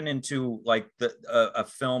stepping into like a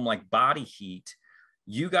film like Body Heat,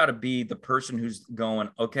 you got to be the person who's going,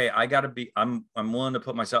 okay, I'm willing to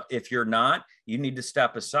put myself. If you're not, you need to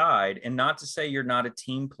step aside, and not to say you're not a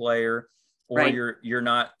team player or you're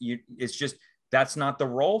not, it's just, that's not the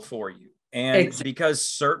role for you. And because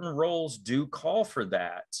certain roles do call for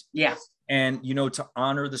that. Yeah. And, to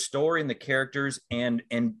honor the story and the characters and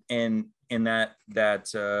that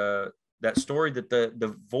story that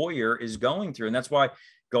the voyeur is going through. And that's why,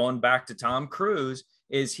 going back to Tom Cruise,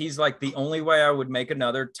 is he's like, the only way I would make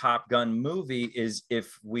another Top Gun movie is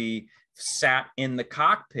if we sat in the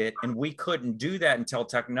cockpit, and we couldn't do that until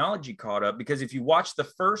technology caught up. Because if you watch the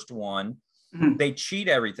first one, they cheat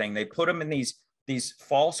everything. They put them in these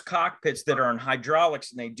false cockpits that are on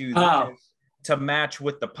hydraulics, and they do this to match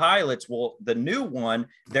with the pilots. Well, the new one,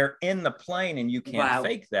 they're in the plane, and you can't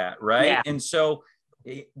fake that, right? Yeah. And so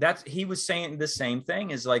he was saying the same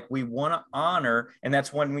thing, is like, we want to honor, and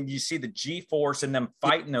that's when you see the G-force and them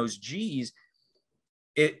fighting those G's.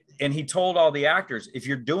 And he told all the actors, if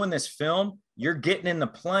you're doing this film, you're getting in the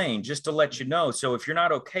plane, just to let you know. So if you're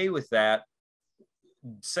not okay with that,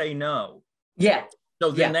 say no. Yeah.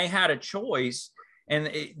 So then they had a choice,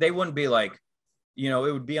 and they wouldn't be like, it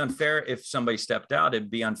would be unfair if somebody stepped out.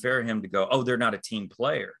 It'd be unfair of him to go, oh, they're not a team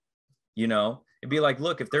player. It'd be like,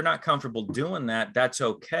 look, if they're not comfortable doing that, that's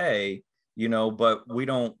okay. But we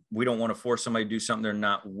don't want to force somebody to do something they're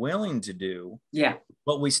not willing to do. Yeah.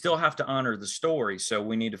 But we still have to honor the story. So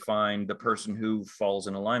we need to find the person who falls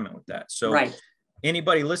in alignment with that. So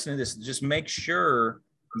anybody listening to this, just make sure,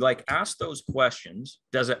 like, ask those questions.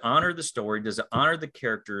 Does it honor the story? Does it honor the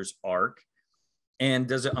character's arc? And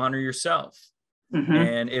does it honor yourself? Mm-hmm.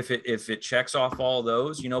 And if it checks off all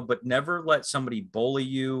those, but never let somebody bully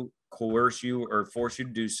you, coerce you, or force you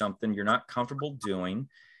to do something you're not comfortable doing.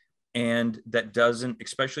 And that doesn't,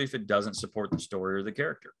 especially if it doesn't support the story or the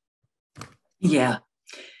character. Yeah.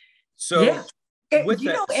 So Yeah. with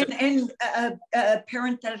You that, know, and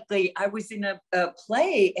parenthetically, I was in a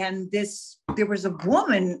play, and there was a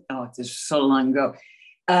woman. Oh, this is so long ago.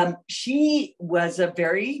 She was a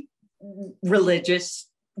very religious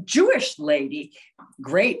Jewish lady.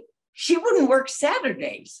 Great. She wouldn't work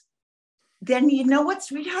Saturdays. Then you know what,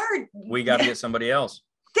 sweetheart? we got to get somebody else.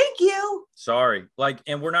 Thank you. Sorry. Like,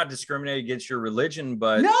 and we're not discriminating against your religion,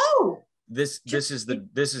 but No. this is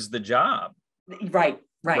the job. Right.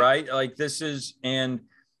 Like this is, and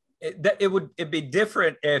it'd be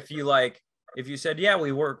different if you said, yeah,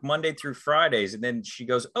 we work Monday through Fridays, and then she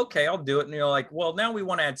goes, okay, I'll do it. And you're like, well, now we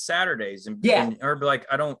want to add Saturdays, and her be like,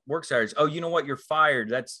 I don't work Saturdays. Oh, you know what? You're fired.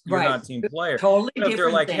 You're not a team player. Totally but if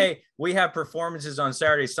they're like, thing. hey, we have performances on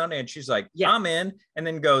Saturday, Sunday, and she's like, I'm in, and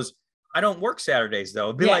then goes, I don't work Saturdays though.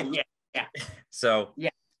 It'd be yeah. So,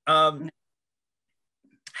 how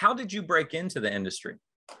did you break into the industry?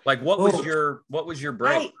 Like, what was your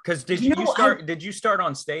break? Because did you start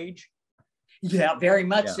on stage? Yeah, very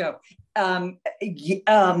much so.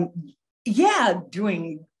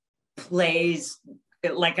 Doing plays.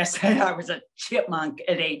 Like I said, I was a chipmunk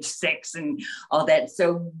at age 6 and all that.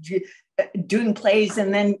 So doing plays,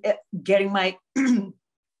 and then getting my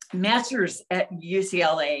master's at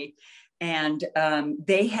UCLA, and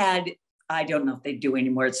they had, I don't know if they do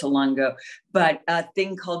anymore, it's so long ago, but a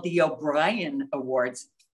thing called the O'Brien Awards.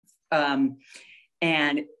 And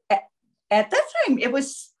at that time, it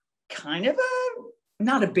was kind of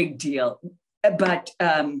not a big deal, but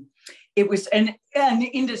it was an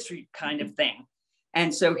industry kind of thing.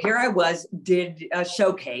 And so here I was, did a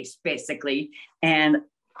showcase basically, and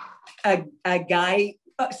a guy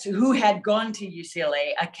who had gone to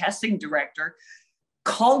UCLA, a casting director,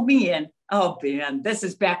 called me in. Oh man, this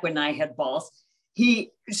is back when I had balls.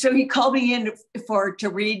 He called me in to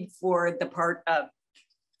read for the part of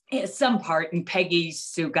some part in Peggy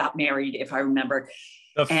Sue Got Married, if I remember.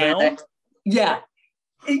 The film? Yeah.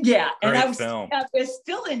 And I was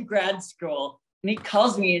still in grad school, and he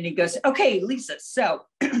calls me and he goes, okay, Lisa, so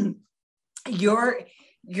your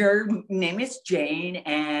name is Jane,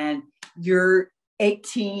 and you're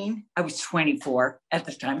 18. I was 24 at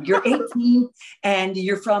the time. You're 18 and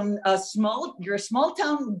you're from you're a small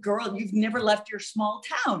town girl. You've never left your small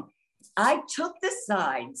town. I took the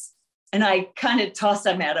sides and I kind of tossed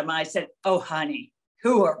them at him. I said, oh, honey,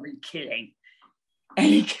 who are we kidding? And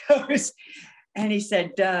he goes, and he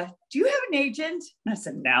said, do you have an agent? And I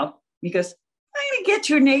said, no. He goes, I'm going to get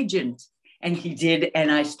you an agent. And he did.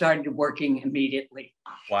 And I started working immediately.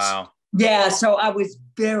 Wow. Yeah. So I was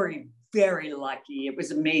very, very lucky. It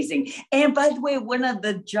was amazing. And by the way, one of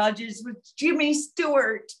the judges was Jimmy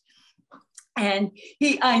Stewart. And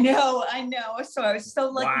I know. So I was so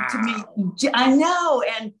lucky to meet, I know.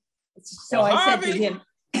 And so I said to him,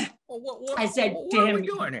 I said to him, what are we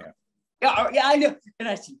doing here? Yeah, I know. And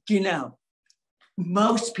I said,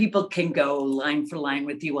 most people can go line for line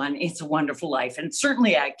with you on It's a Wonderful Life. And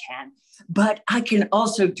certainly I can, but I can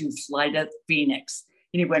also do Flight of Phoenix.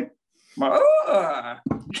 And he went, oh. Wow.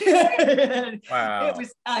 It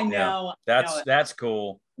was, I know. Yeah. That's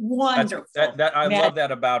cool. Wonderful. I love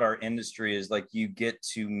that about our industry, is like you get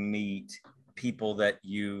to meet people that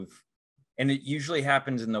and it usually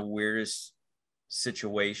happens in the weirdest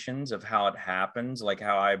situations of how it happens. Like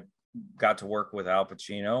how I got to work with Al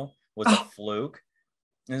Pacino was a fluke.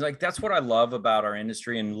 And it's like, that's what I love about our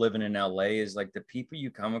industry and living in LA, is like the people you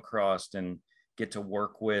come across and get to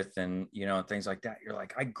work with, and things like that. You're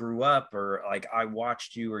like, I grew up, or like I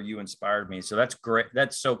watched you, or you inspired me. So that's great.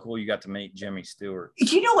 That's so cool. You got to meet Jimmy Stewart.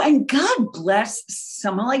 And God bless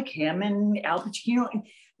someone like him and Al Pacino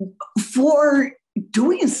for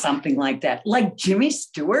doing something like that. Like Jimmy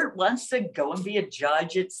Stewart wants to go and be a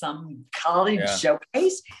judge at some college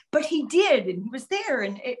showcase, but he did, and he was there,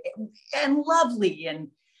 and lovely, and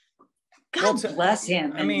God bless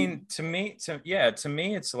him. I mean, to me,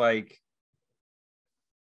 it's like,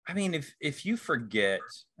 I mean, if you forget,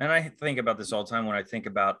 and I think about this all the time when I think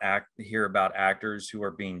about hear about actors who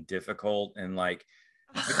are being difficult, and like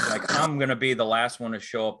I'm going to be the last one to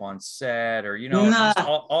show up on set, or, just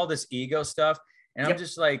all this ego stuff. And I'm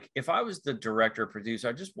just like, if I was the director or producer,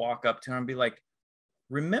 I'd just walk up to him and be like,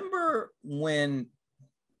 remember when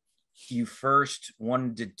you first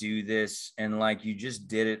wanted to do this, and like you just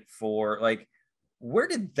did it for, like, where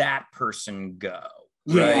did that person go?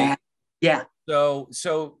 Right? Yeah.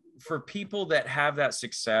 So for people that have that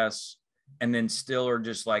success and then still are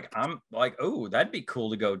just like, I'm like, oh, that'd be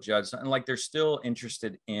cool to go judge something. Like they're still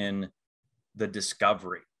interested in the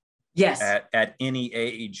discovery. Yes. At any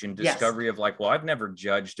age, and discovery of like, well, I've never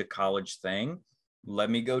judged a college thing. Let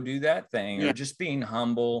me go do that thing. Or just being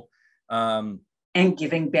humble. And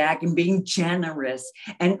giving back and being generous.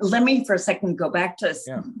 And let me for a second go back to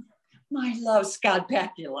my love, Scott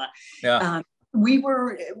Bakula. Yeah. We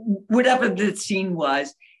were, whatever the scene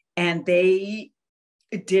was, and they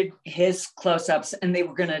did his close-ups and they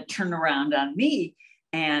were going to turn around on me.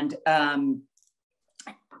 And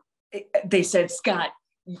they said, Scott,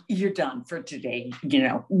 you're done for today,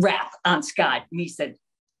 wrap on Scott. And he said,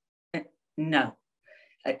 no.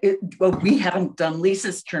 Well, we haven't done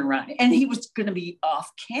Lisa's turnaround, and he was going to be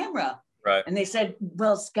off camera. Right. And they said,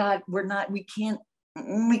 well, Scott, we can't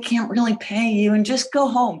really pay you, and just go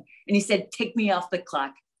home. And he said, take me off the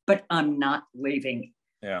clock, but I'm not leaving.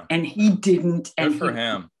 Yeah. And he didn't. Good for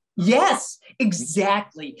him. Yes,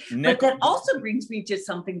 exactly. But that also brings me to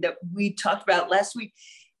something that we talked about last week,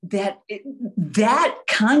 that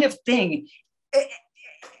kind of thing.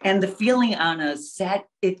 And the feeling on a set,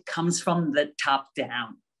 it comes from the top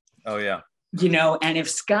down. Oh, yeah. And if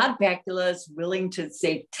Scott Bakula is willing to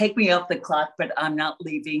say, take me off the clock, but I'm not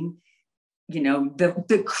leaving,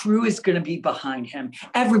 the crew is going to be behind him.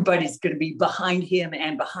 Everybody's going to be behind him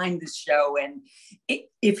and behind the show. And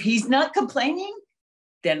if he's not complaining,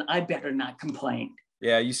 then I better not complain.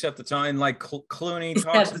 Yeah, you set the tone. And like Clooney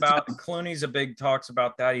talks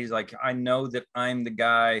about that. He's like, I know that I'm the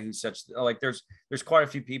guy who sets, like, there's quite a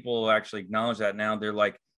few people who actually acknowledge that now. They're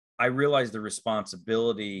like, I realize the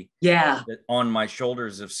responsibility that on my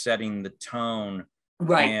shoulders of setting the tone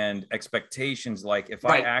and expectations. Like if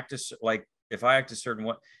I act a certain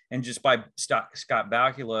way, and just by Scott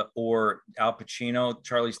Bakula or Al Pacino,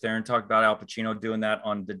 Charlize Theron talked about Al Pacino doing that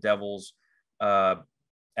on The Devil's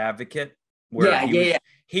Advocate. Where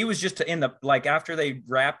he was just in the, like, after they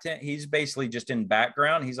wrapped it, he's basically just in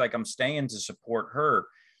background. He's like, I'm staying to support her.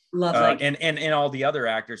 Lovely. And all the other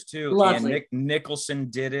actors too. Lovely. And Nicholson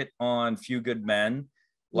did it on Few Good Men.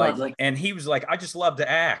 Like, lovely. And he was like, I just love to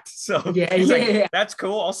act. So he's like, that's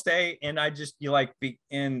cool. I'll stay. And I just,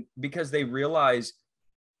 because they realize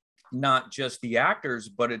not just the actors,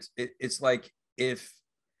 but it's like, if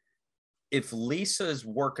Lisa's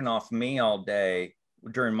working off me all day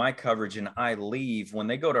during my coverage and I leave, when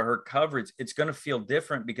they go to her coverage, it's going to feel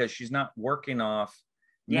different because she's not working off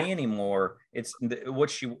me anymore. It's what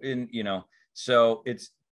she, so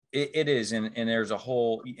it is. And there's a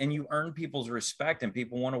whole, and you earn people's respect and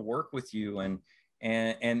people want to work with you and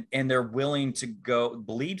they're willing to go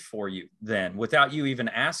bleed for you then without you even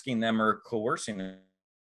asking them or coercing them.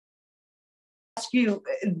 Ask you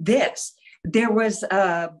this. There was,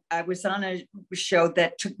 I was on a show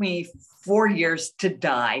that took me 4 years to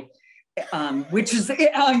die, which is,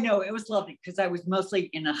 I know, it was lovely because I was mostly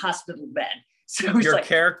in a hospital bed. So your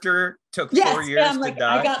character took 4 years to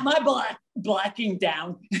die? I got my blacking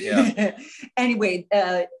down. Yeah. Anyway,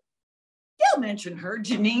 Gail mentioned her,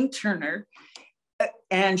 Janine Turner,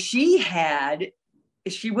 and she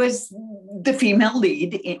was the female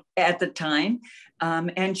lead at the time,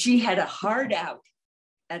 and she had a hard out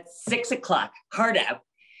at 6 o'clock, hard out.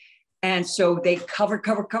 And so they cover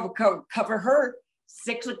her,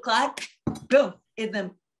 6 o'clock, boom,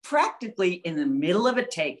 practically in the middle of a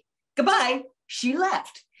take. Goodbye, she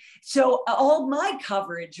left. So all my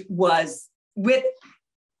coverage was with,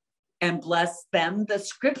 and bless them, the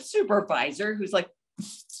script supervisor who's like,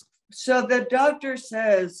 so the doctor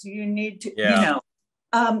says you need to,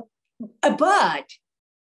 but,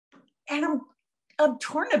 and I'm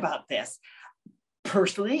torn about this.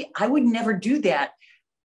 Personally, I would never do that,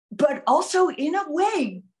 but also in a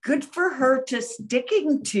way, good for her to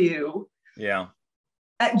sticking to. Yeah.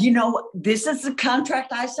 This is the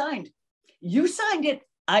contract I signed. You signed it.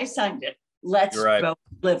 I signed it. Let's go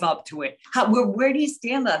live up to it. Where do you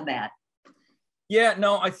stand on that? Yeah,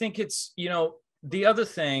 no, I think it's, the other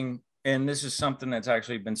thing, and this is something that's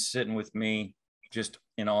actually been sitting with me just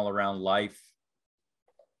in all around life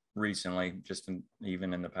recently,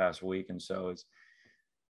 even in the past week. And so it's,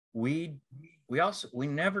 we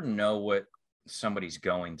never know what somebody's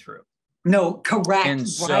going through. No, correct. And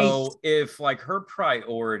so if like her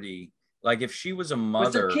priority, like if she was a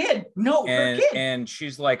mother, her kid, her kid. And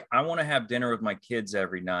she's like, I want to have dinner with my kids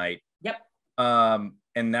every night. Yep.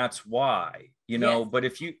 And that's why, but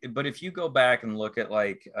if you go back and look at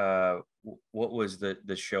like, what was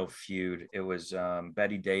the show Feud? It was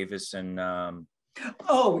Betty Davis and and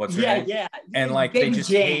like Big they just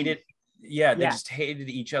Jane. Hated. Yeah, they just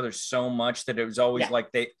hated each other so much that it was always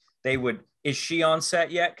like they would, is she on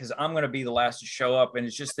set yet? Because I'm going to be the last to show up. And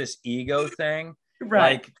it's just this ego thing.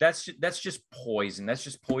 Right. Like that's just poison. That's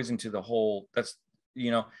just poison to the whole,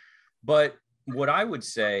 but what I would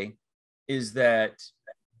say is that,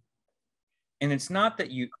 and it's not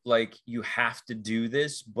that you have to do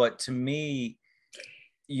this, but to me,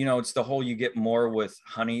 you know, it's the whole you get more with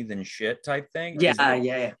honey than shit type thing.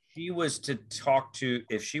 Yeah. She was to talk to,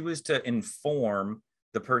 if she was to inform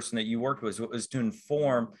the person that you worked with, it was to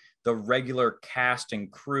inform the regular cast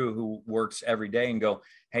and crew who works every day and go,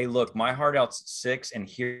 hey, look, my heart out's at 6 and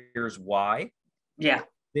here's why. Yeah.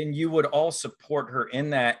 Then you would all support her in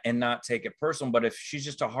that and not take it personal. But if she's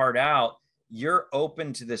just a hard out, you're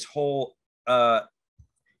open to this whole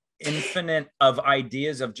infinite of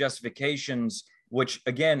ideas of justifications, which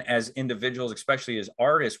again, as individuals, especially as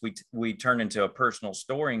artists, we turn into a personal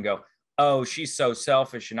story and go, oh, she's so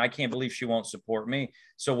selfish and I can't believe she won't support me.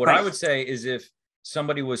 So what I would say is, if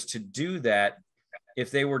somebody was to do that,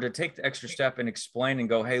 if they were to take the extra step and explain and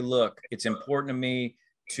go, hey, look, it's important to me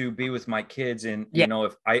to be with my kids. And, you know,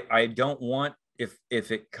 if I don't want, if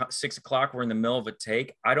it 6 o'clock, we're in the middle of a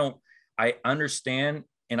take, I understand.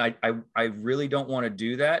 And I really don't want to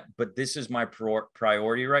do that, but this is my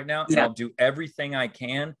priority right now. And I'll do everything I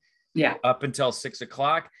can up until 6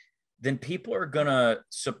 o'clock. Then people are going to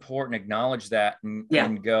support and acknowledge that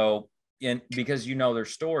and go in, because you know their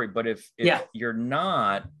story. But if you're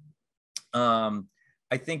not,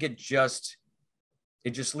 I think it just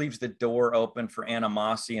leaves the door open for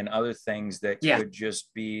animosity and other things that could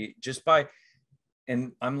just be just by,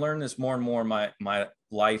 and I'm learning this more and more in my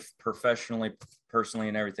life, professionally, personally,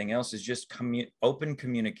 and everything else, is just open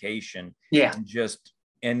communication.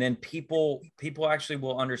 And then people actually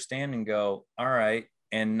will understand and go, all right,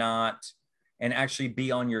 and actually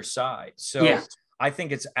be on your side. So I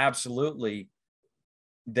think it's absolutely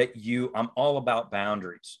that I'm all about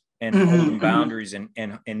boundaries and holding boundaries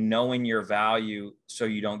and knowing your value so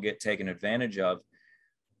you don't get taken advantage of.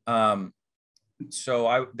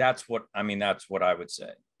 So that's what I would say.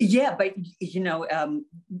 Yeah, but you know,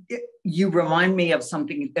 you remind me of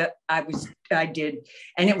something that I did,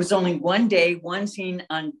 and it was only one day, one scene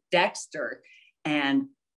on Dexter, and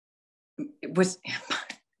it was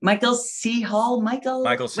Michael C. Hall.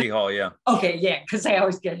 Michael C. Hall, yeah. Okay, yeah, because I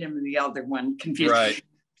always get him and the other one confused. Right.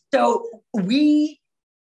 So we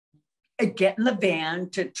get in the van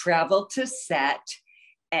to travel to set,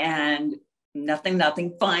 and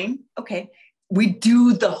nothing, fine, okay. We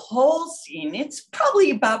do the whole scene. It's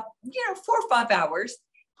probably about, 4 or 5 hours.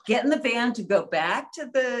 Get in the van to go back to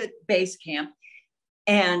the base camp.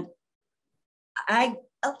 And I,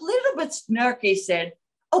 a little bit snarky, said,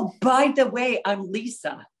 oh, by the way, I'm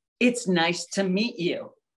Lisa. It's nice to meet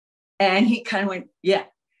you. And he kind of went, yeah.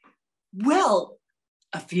 Well,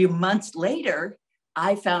 a few months later,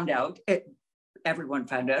 everyone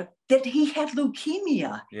found out that he had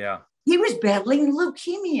leukemia. Yeah. He was battling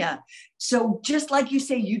leukemia. So just like you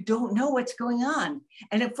say, you don't know what's going on.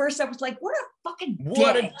 And at first I was like, what a fucking dick.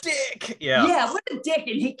 What a dick. Yeah. Yeah, what a dick.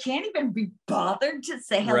 And he can't even be bothered to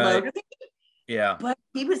say hello to me. Yeah. But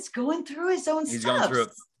he was going through his own stuff. He's going through it.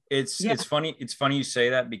 It's funny. It's funny you say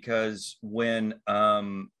that, because when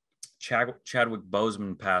Chadwick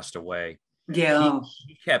Boseman passed away, he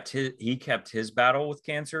kept his battle with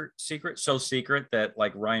cancer secret, so secret that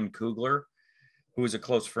like Ryan Coogler, who was a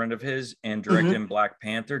close friend of his and directed in Black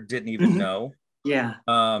Panther, didn't even know. Yeah.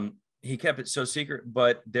 He kept it so secret,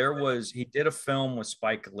 but he did a film with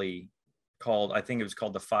Spike Lee called, I think it was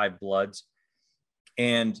called The Five Bloods.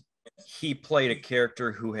 And he played a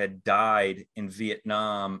character who had died in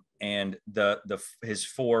Vietnam, and his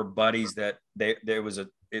 4 buddies that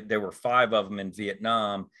there were 5 of them in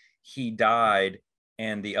Vietnam. He died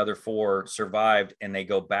and the other 4 survived, and they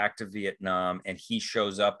go back to Vietnam, and he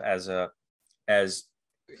shows up as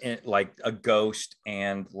like a ghost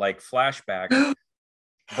and like flashback.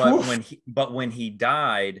 but when he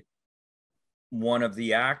died, one of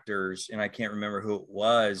the actors, and I can't remember who it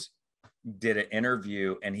was, did an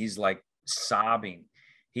interview, and he's like sobbing.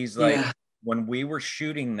 He's like, when we were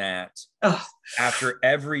shooting that, after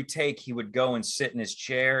every take, he would go and sit in his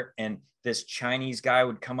chair, and this Chinese guy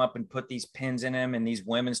would come up and put these pins in him, and these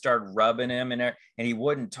women started rubbing him, and he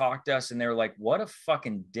wouldn't talk to us. And they're like, what a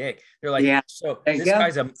fucking dick. They're like, so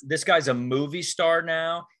this guy's a movie star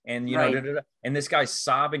now. And, and this guy's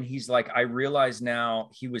sobbing. He's like, I realize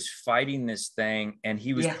now he was fighting this thing, and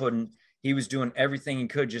he was doing everything he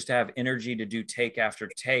could just to have energy to do take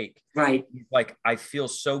after take. Right. He's like, I feel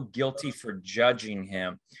so guilty for judging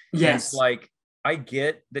him. Yes. And it's like, I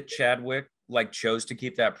get that Chadwick like chose to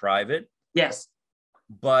keep that private. Yes.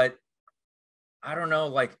 But I don't know,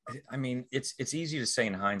 like, I mean, it's easy to say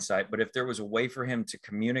in hindsight, but if there was a way for him to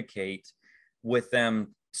communicate with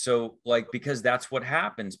them, so like, because that's what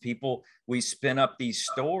happens. We spin up these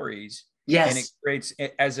stories. Yes. And it creates,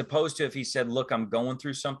 as opposed to if he said, look, I'm going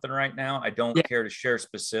through something right now. I don't care to share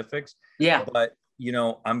specifics. Yeah. But,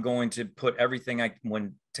 I'm going to put everything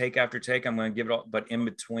when take after take, I'm going to give it all, but in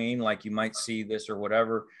between, like you might see this or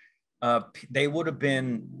whatever, they would have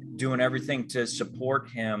been doing everything to support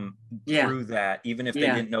him through that, even if they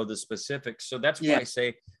didn't know the specifics. So that's why I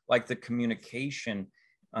say, like, the communication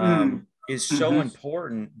is so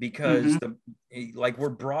important, because like, we're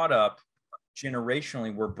brought up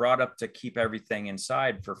generationally, we're brought up to keep everything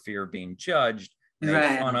inside for fear of being judged,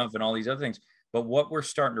 made fun of, and all these other things. But what we're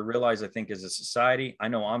starting to realize, I think, as a society, I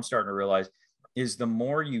know I'm starting to realize, is the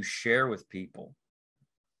more you share with people,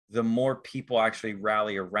 the more people actually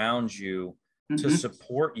rally around you to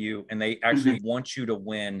support you, and they actually want you to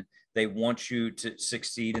win. They want you to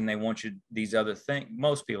succeed, and they want you these other things.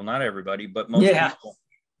 Most people, not everybody, but most people,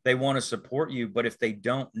 they want to support you. But if they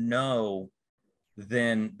don't know,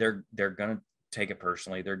 then they're going to take it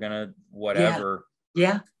personally. They're going to whatever,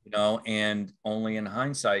 you know, and only in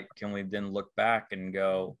hindsight can we then look back and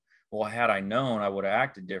go, well, had I known, I would have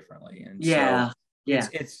acted differently. And so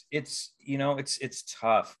it's you know, it's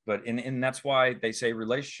tough, but and that's why they say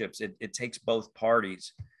relationships, it takes both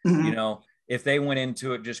parties. You know, if they went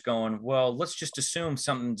into it just going, well, let's just assume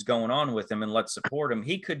something's going on with him and let's support him,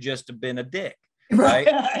 he could just have been a dick, right?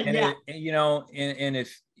 And you know, and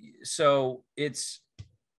if so, it's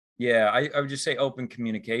I would just say open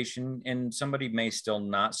communication, and somebody may still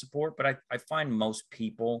not support, but I find most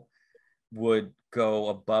people would go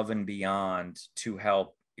above and beyond to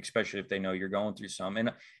help, especially if they know you're going through some.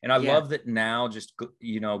 And I love that now, just,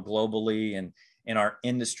 you know, globally and in our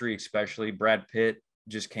industry, especially, Brad Pitt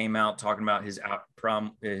just came out talking about his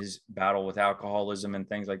battle with alcoholism and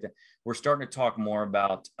things like that. We're starting to talk more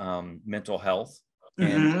about mental health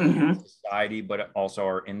in society, but also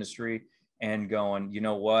our industry, and going, you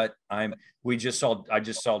know what, I just saw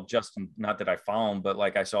Justin, not that I follow him, but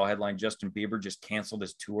like I saw a headline, Justin Bieber just canceled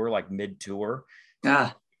his tour, like mid-tour,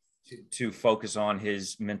 to focus on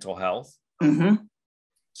his mental health.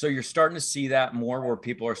 So you're starting to see that more, where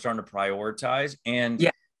people are starting to prioritize. And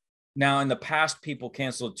now, in the past, people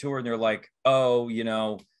cancel a tour and they're like, oh, you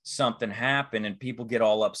know, something happened, and people get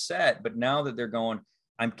all upset. But now that they're going,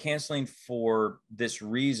 I'm canceling for this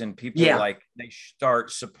reason, people are like, they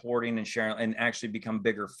start supporting and sharing and actually become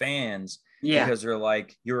bigger fans, because they're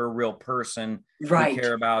like, you're a real person, we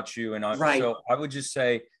care about you. And so I would just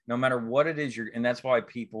say, no matter what it is, and that's why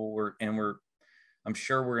people I'm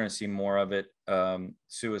sure we're going to see more of it,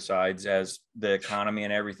 suicides, as the economy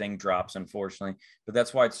and everything drops, unfortunately. But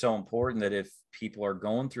that's why it's so important that if people are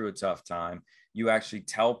going through a tough time, you actually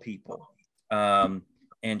tell people,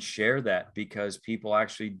 and share that, because people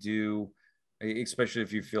actually do, especially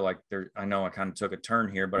if you feel like I know I kind of took a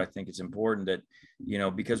turn here, but I think it's important that, you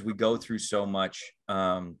know, because we go through so much,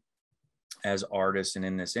 as artists and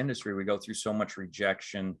in this industry, we go through so much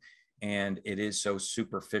rejection, and it is so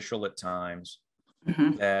superficial at times,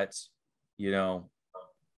 that, you know,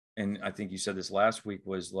 and I think you said this last week,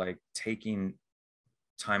 was like taking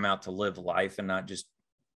time out to live life and not just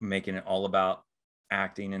making it all about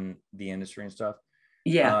acting in the industry and stuff.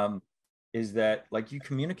 Is that, like, you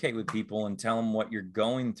communicate with people and tell them what you're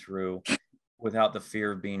going through without the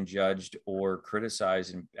fear of being judged or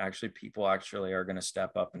criticized, and actually people actually are going to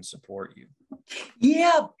step up and support you.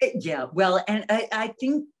 Well, and I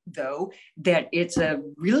think, though, that it's a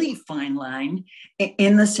really fine line,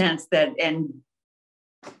 in the sense that, and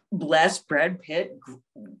bless Brad Pitt,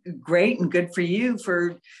 great and good for you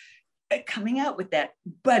for coming out with that,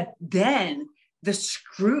 but then the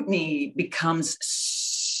scrutiny becomes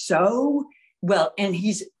so, well, and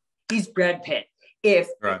he's Brad Pitt. If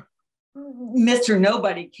Mr.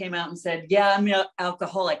 Nobody came out and said, yeah, I'm an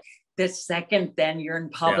alcoholic, the second then you're in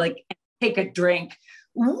public and take a drink,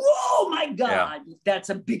 whoa, my God, that's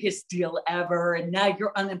the biggest deal ever. And now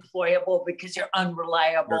you're unemployable because you're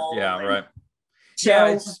unreliable.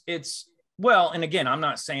 So it's well, and again, I'm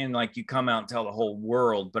not saying like you come out and tell the whole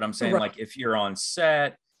world, but I'm saying like if you're on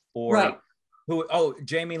set, or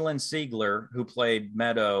Jamie Lynn Sigler, who played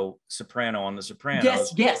Meadow Soprano on The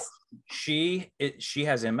Sopranos. She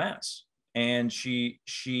has MS, and she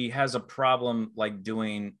has a problem like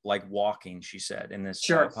doing, like, walking, she said in this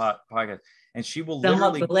podcast, and she will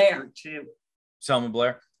literally Blair too. Selma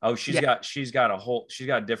Blair. Oh, she's got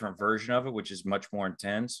a different version of it, which is much more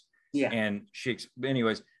intense. And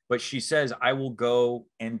anyways, but she says, I will go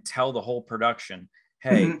and tell the whole production,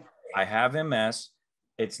 hey, I have MS.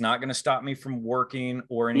 It's not going to stop me from working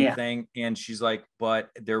or anything. And she's like, but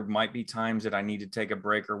there might be times that I need to take a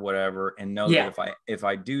break or whatever, and know that if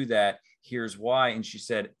I do that, here's why. And she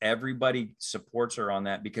said everybody supports her on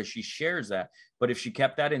that, because she shares that. But if she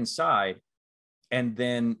kept that inside, and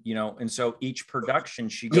then, you know, and so each production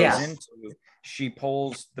she goes into, she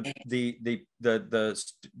pulls the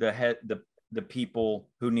the people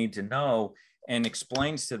who need to know and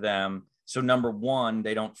explains to them. So number one,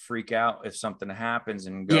 they don't freak out if something happens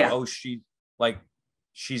and go, oh,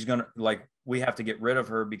 she's gonna, like, we have to get rid of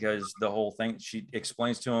her, because the whole thing, she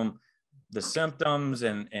explains to him the symptoms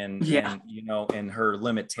and you know, and her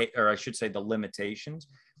or I should say the limitations,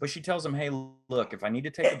 but she tells him, hey, look, if I need to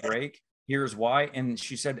take a break, here's why. And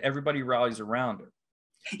she said everybody rallies around her.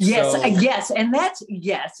 Yes, so yes, and that's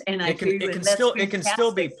and I it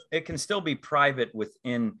can still be private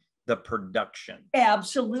within the production.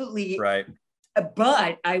 Absolutely. Right.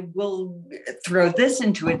 But I will throw this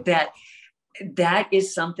into it, that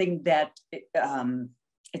is something that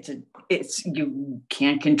it's you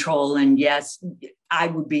can't control. And yes, I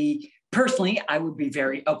would be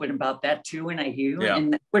very open about that too. And I hear you.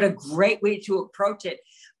 And what a great way to approach it.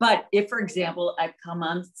 But if, for example, I come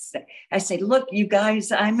on, I say, look, you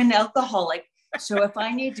guys, I'm an alcoholic. So if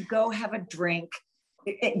I need to go have a drink,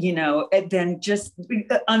 you know, then just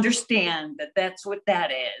understand that that's what that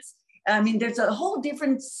is. I mean, there's a whole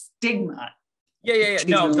different stigma. Yeah.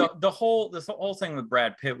 No, the whole thing with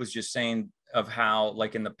Brad Pitt was just saying of how,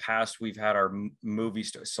 like, in the past, we've had our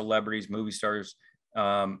celebrities, movie stars,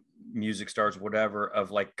 music stars, whatever,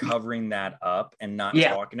 of like covering that up and not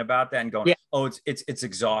talking about that and going, oh, it's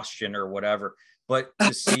exhaustion or whatever. But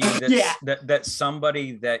to see that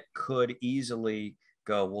somebody that could easily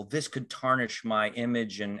go, well, this could tarnish my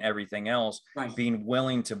image and everything else, being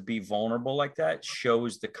willing to be vulnerable like that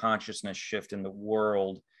shows the consciousness shift in the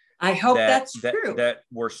world. I hope that's true. That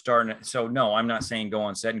we're starting. So no, I'm not saying go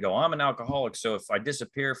on set and go, I'm an alcoholic, so if I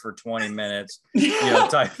disappear for 20 minutes, you know,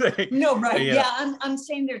 type thing. No, right. Yeah, I'm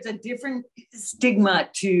saying there's a different stigma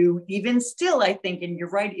to even still, I think, and you're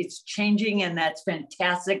right, it's changing, and that's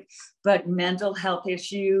fantastic. But mental health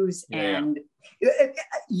issues and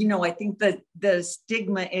you know, I think that the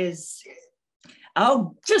stigma is,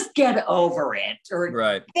 oh, just get over it,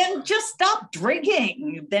 or then just stop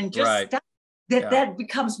drinking, then just stop. That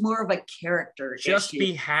becomes more of a character just issue.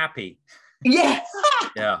 Be happy. Yeah.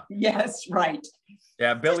 Yeah. Yes, right.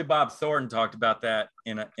 Yeah, Billy Bob Thornton talked about that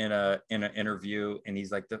in an interview, and he's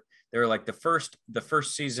like, they were like, the first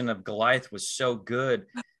season of Goliath was so good.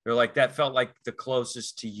 They're like, that felt like the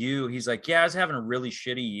closest to you. He's like, yeah, I was having a really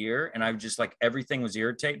shitty year, and I was just like, everything was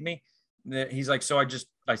irritating me. He's like, so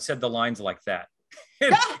I said the lines like that.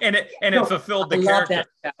 and it fulfilled the character.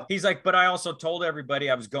 He's like, but I also told everybody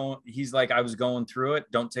I was going through it.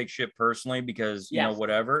 Don't take shit personally, because you know,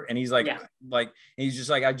 whatever. And he's like, he's just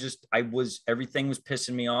like, everything was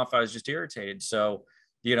pissing me off. I was just irritated. So,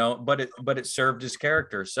 you know, but it served his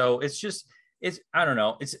character. So I don't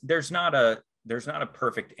know. There's not a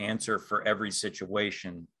perfect answer for every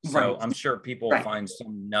situation. So I'm sure people find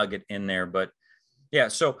some nugget in there, but yeah.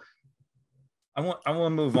 So I want to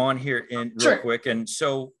move on here real quick. And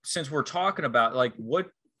so, since we're talking about, like,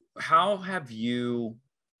 how have you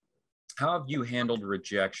handled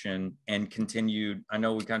rejection and continued? I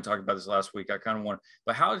know we kind of talked about this last week. I kind of want,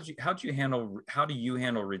 but how do you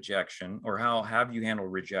handle rejection, or how have you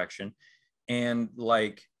handled rejection, and,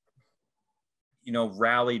 like, you know,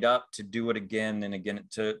 rallied up to do it again and again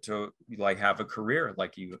to like have a career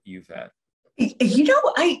like you've had? You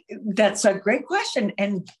know, that's a great question.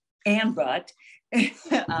 And but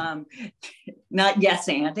not yes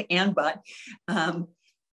and but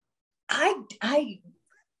I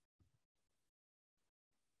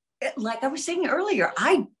like I was saying earlier,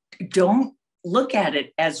 I don't look at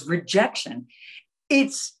it as rejection.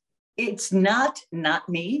 It's not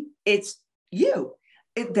me, it's you.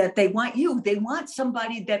 That they want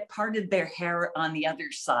somebody that parted their hair on the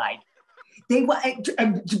other side. They want,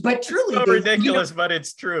 but truly, so ridiculous, you know, but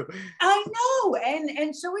it's true. I know,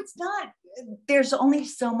 and so it's not. There's only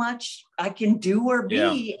so much I can do or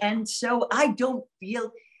be, and so I don't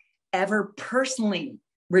feel ever personally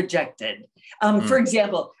rejected. For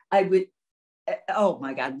example, I would, oh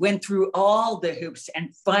my God, went through all the hoops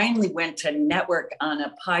and finally went to network on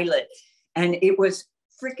a pilot, and it was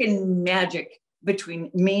freaking magic between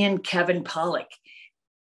me and Kevin Pollak.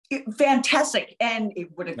 Fantastic, and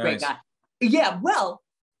what a great guy. Yeah, well,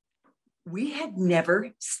 we had never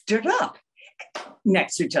stood up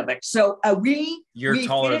next to each other. So You're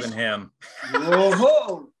taller than him.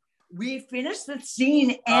 Whoa. We finished the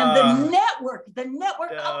scene, and the network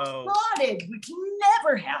applauded, which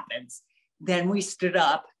never happens. Then we stood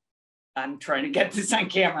up. I'm trying to get this on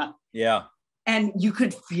camera. Yeah. And you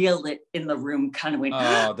could feel it in the room, kind of went,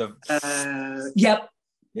 yep.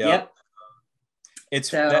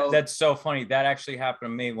 That's so funny. That actually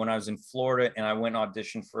happened to me when I was in Florida, and I went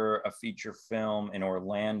audition for a feature film in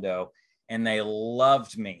Orlando, and they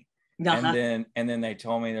loved me. And then they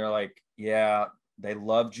told me, they're like, yeah, they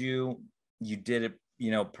loved you. you did it,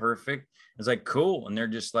 you know, perfect. It's like, cool. And they're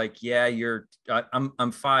just like, yeah, I'm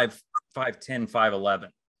 5'10", 5'11",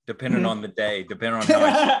 depending on the day, depending on how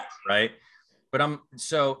I feel, right? But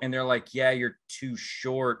and they're like, yeah, you're too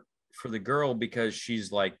short for the girl because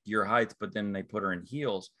she's like your height, but then they put her in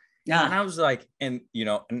heels. Yeah. And I was like, and you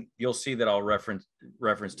know, and you'll see that I'll reference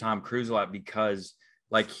Tom Cruise a lot because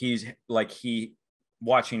he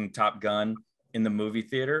watching Top Gun in the movie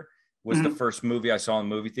theater was the first movie I saw in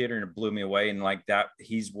the movie theater, and it blew me away. And like that,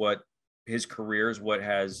 his career is what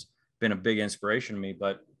has been a big inspiration to me.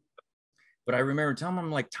 But I remember telling him,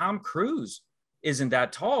 I'm like, Tom Cruise isn't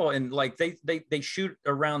that tall, and like they shoot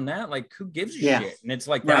around that, like who gives a shit? And it's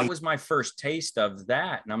like that was my first taste of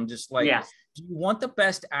that, and I'm just like, do you want the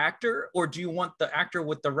best actor or do you want the actor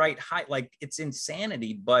with the right height? Like it's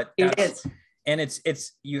insanity, but it is. And it's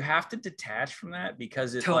you have to detach from that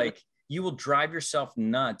because it's totally. Like you will drive yourself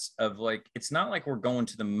nuts of like, it's not like we're going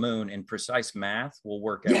to the moon and precise math will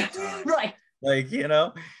work every time. Right. Like, you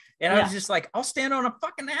know, and I was just like, I'll stand on a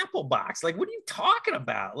fucking apple box. Like, what are you talking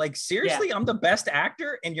about? Like, seriously, I'm the best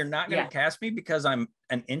actor and you're not going to cast me because I'm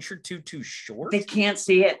an inch or two short? They can't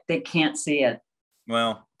see it. They can't see it.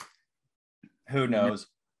 Well, who knows?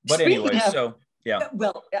 But anyway, so yeah.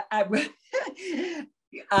 Well,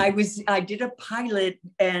 I did a pilot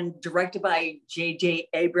and directed by J.J.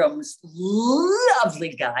 Abrams,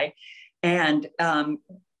 lovely guy. And in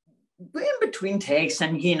between takes,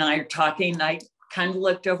 and he and I are talking, and I kind of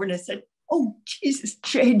looked over and I said, oh, Jesus,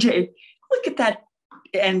 J.J., look at that.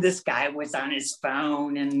 And this guy was on his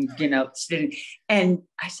phone and, you know, sitting. And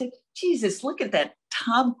I said, Jesus, look at that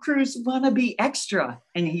Tom Cruise wannabe extra.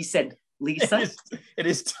 And he said, Lisa. It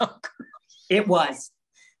is Tom Cruise. It was.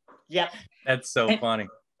 Yeah. That's so funny.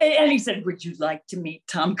 And he said, would you like to meet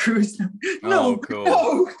Tom Cruise? No, cool.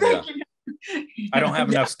 No. Yeah. I don't have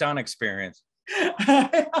enough stunt experience.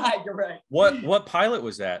 You're right. What pilot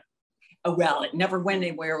was that? Oh, well, it never went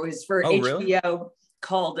anywhere. It was for HBO really?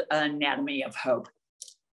 Called Anatomy of Hope.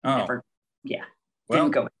 Oh. Never. Yeah. Well,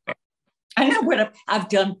 didn't go anywhere. I know what I've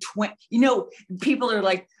done 20. You know, people are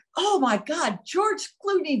like, oh my God, George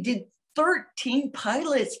Clooney did 13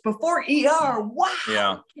 pilots before ER. Wow.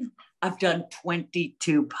 Yeah. I've done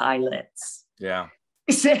 22 pilots. Yeah.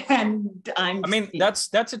 And I mean, that's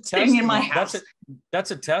a testament in my house.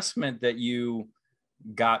 That's a testament that you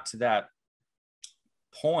got to that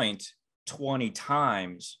point 20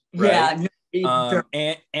 times. Right? Yeah.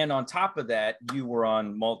 And on top of that, you were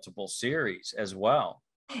on multiple series as well.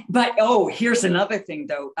 But here's another thing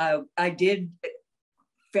though. I did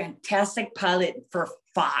fantastic pilot for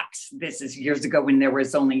Fox. This is years ago when there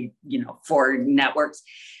was only, 4 networks.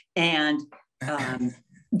 And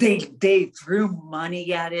they threw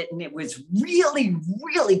money at it, and it was really,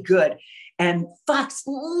 really good. And Fox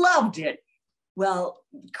loved it. Well,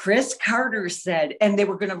 Chris Carter said, and they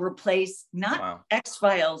were going to replace not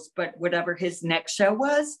X-Files, but whatever his next show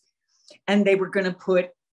was. And they were going to put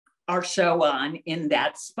our show on in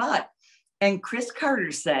that spot. And Chris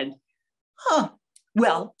Carter said,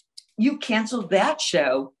 well, you canceled that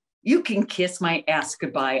show. You can kiss my ass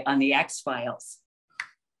goodbye on the X-Files.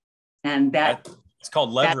 And it's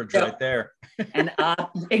called leverage right there. And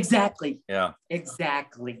exactly. Yeah,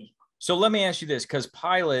 exactly. So let me ask you this, because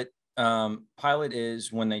pilot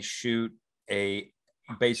is when they shoot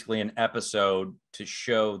basically an episode to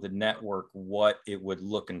show the network what it would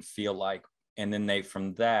look and feel like. And then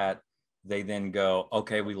from that, they then go,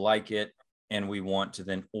 okay, we like it. And we want to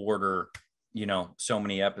then order, so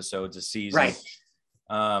many episodes a season. Right.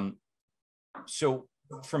 So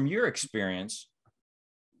from your experience,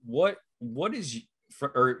 what is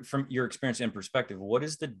from your experience and perspective, what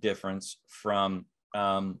is the difference from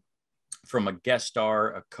a guest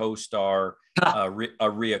star, a co-star, a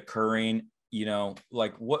reoccurring,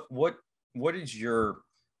 like what is your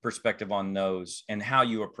perspective on those and how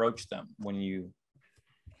you approach them when you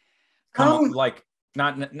come up, like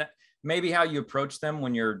not maybe how you approach them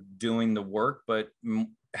when you're doing the work, but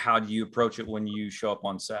how do you approach it when you show up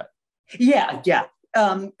on set? Yeah.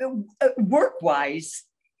 Work-wise,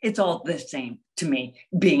 it's all the same to me,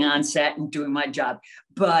 being on set and doing my job.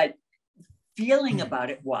 But feeling about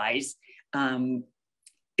it wise, those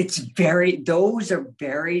are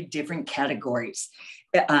very different categories.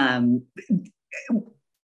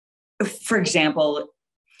 For example,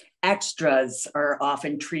 extras are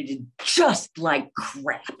often treated just like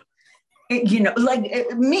crap,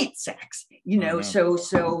 like meat sacks,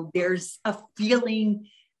 so there's a feeling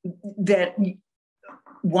that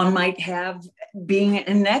one might have being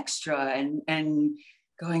an extra and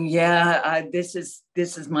going, this is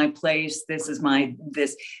my place. This is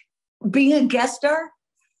this. Being a guest star,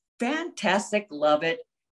 fantastic, love it.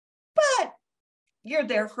 but you're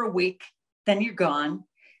there for a week, then you're gone.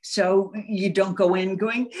 So you don't go in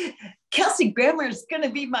going, Kelsey Grammer is going to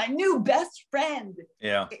be my new best friend.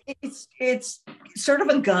 Yeah. It's sort of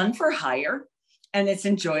a gun for hire, and it's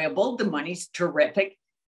enjoyable. The money's terrific.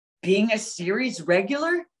 Being a series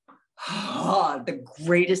regular, the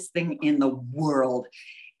greatest thing in the world.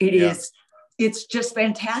 It is. It's just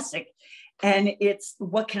fantastic. And it's,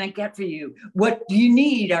 what can I get for you? What do you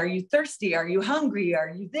need? Are you thirsty? Are you hungry? Are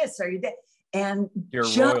you this? Are you that? And your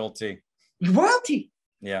royalty. Royalty.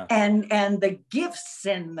 Yeah. And the gifts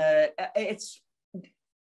and it's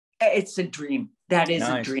a dream. That is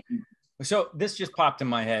a dream. So this just popped in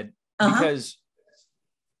my head because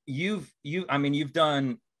you've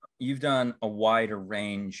done a wider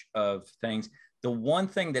range of things. The one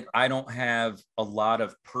thing that I don't have a lot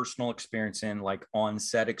of personal experience in, like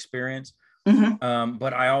on-set experience,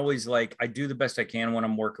 but I always I do the best I can when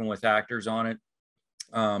I'm working with actors on it.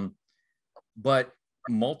 But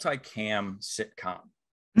multicam sitcom.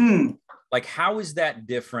 Like, how is that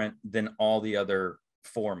different than all the other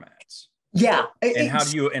formats? Yeah. And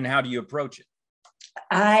how do you approach it?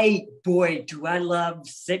 Do I love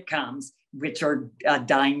sitcoms, which are a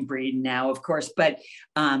dying breed now, of course, but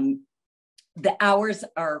the hours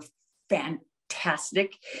are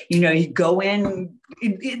fantastic. You go in,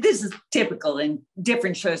 this is typical, and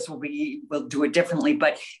different shows will do it differently,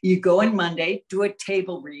 but you go in Monday, do a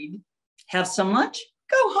table read, have some lunch,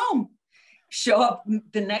 go home. Show up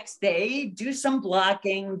the next day, do some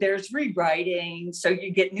blocking, there's rewriting, so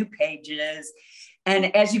you get new pages.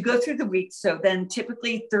 And as you go through the week, so then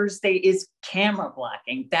typically Thursday is camera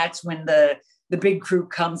blocking. That's when the big crew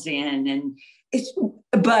comes in,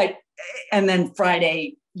 and then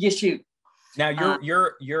Friday you shoot. Now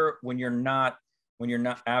you're when you're not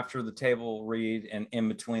after the table read and in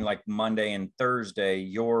between like Monday and Thursday,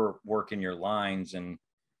 you're working your lines and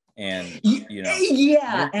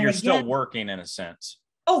you're still working in a sense.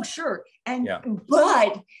 Oh, sure.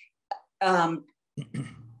 But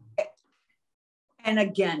and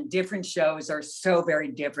again, different shows are so very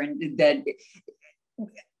different that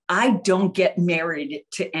I don't get married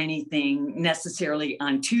to anything necessarily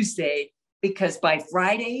on Tuesday, because by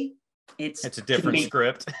Friday it's a different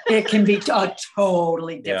script. It can be a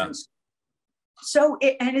totally different. Yeah. So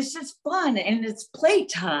it's just fun, and it's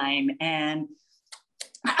playtime, and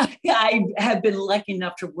I have been lucky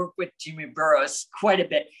enough to work with Jimmy Burrows quite a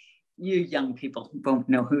bit. You young people won't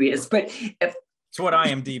know who he is, but it's what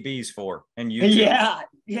IMDb's for. And you, yeah,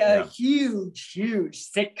 huge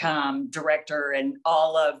sitcom director, and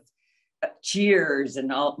all of Cheers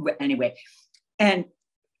and all. Anyway, and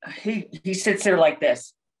he sits there like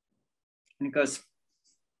this, and he goes,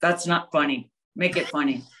 "That's not funny. Make it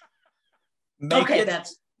funny." Make it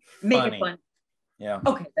fun. Yeah.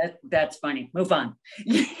 Okay, that's funny. Move on.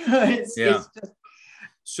 It's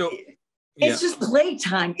just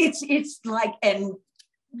playtime. It's like, and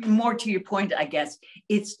more to your point, I guess,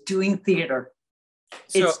 it's doing theater.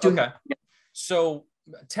 So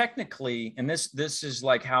technically, and this is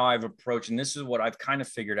like how I've approached, and this is what I've kind of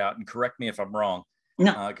figured out, and correct me if I'm wrong.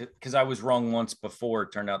 No, because I was wrong once before.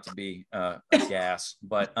 It turned out to be a gas,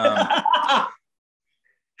 but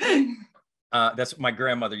that's what my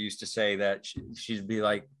grandmother used to say, that she'd be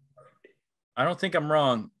like, I don't think I'm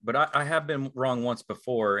wrong, but I have been wrong once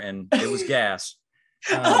before, and it was gas.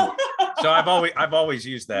 So I've always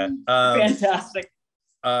used that. Fantastic.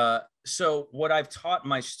 So what I've taught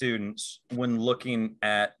my students when looking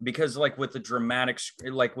at, because like with the dramatic,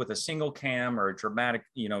 like with a single cam or a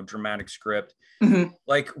dramatic script,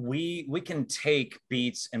 like we can take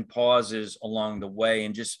beats and pauses along the way,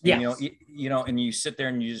 and just, and you sit there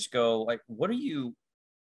and you just go like, what are you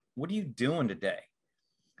doing today?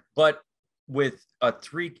 But with a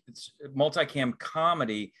multicam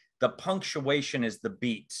comedy, the punctuation is the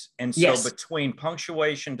beats. And so between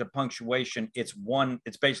punctuation to punctuation, it's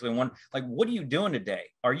basically one, like, what are you doing today?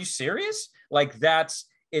 Are you serious? Like that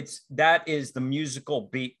is the musical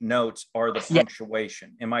beat notes are the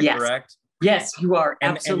punctuation. Am I correct? Yes, you are.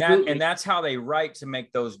 Absolutely. And that's how they write to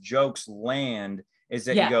make those jokes land, is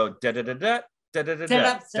that you go da-da-da-da,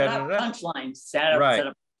 da-da-da-da, set up punchline, set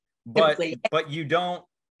up. But you don't,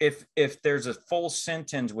 if there's a full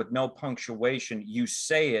sentence with no punctuation, you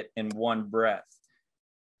say it in one breath,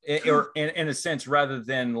 or in a sense, rather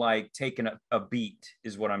than like taking a beat,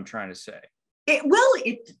 is what I'm trying to say.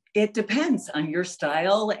 It depends on your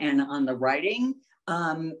style and on the writing.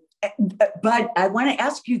 But I want to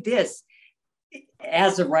ask you this,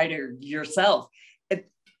 as a writer yourself, I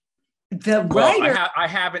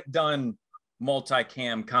haven't done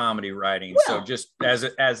multicam comedy writing. Well, So just as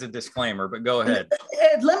a disclaimer, but go ahead.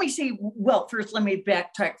 Let me see. Well, first, let me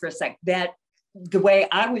backtrack for a sec. That the way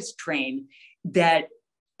I was trained, that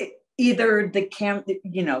either the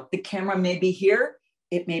camera may be here,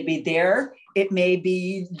 it may be there, it may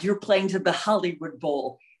be you're playing to the Hollywood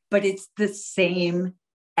Bowl, but it's the same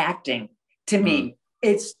acting to me.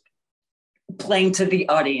 It's playing to the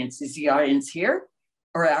audience. Is the audience here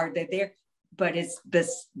or are they there? But it's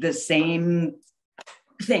the same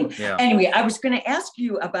thing. Yeah. Anyway, I was going to ask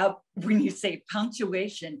you about when you say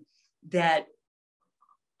punctuation, that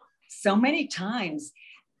so many times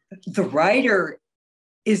the writer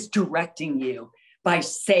is directing you by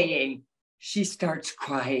saying she starts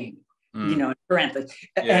crying, in parentheses.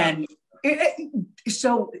 Yeah. And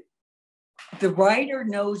so the writer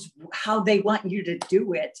knows how they want you to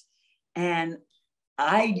do it. And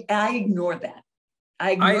I ignore that.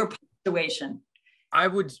 I ignore punctuation. I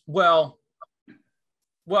would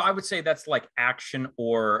say that's like action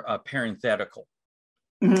or parenthetical.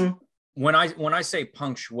 Mm-hmm. When I say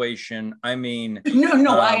punctuation, I mean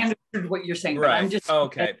no, I understood what you're saying, right. But I'm just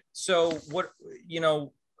okay. So what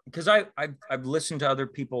because I've listened to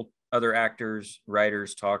other actors,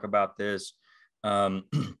 writers talk about this. I've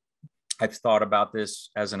thought about this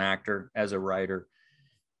as an actor, as a writer,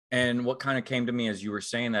 and what kind of came to me as you were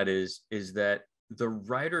saying that is that the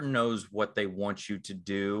writer knows what they want you to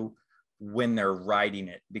do when they're writing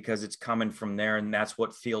it, because it's coming from there and that's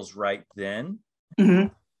what feels right then. Mm-hmm.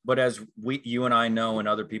 But as you and I know, and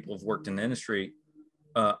other people have worked in the industry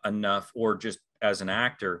enough, or just as an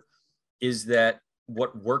actor, is that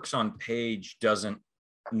what works on page doesn't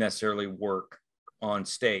necessarily work on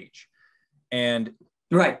stage. And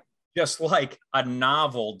right. Just like a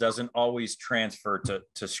novel doesn't always transfer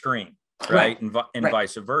to screen, right? And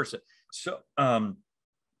vice versa.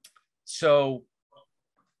 So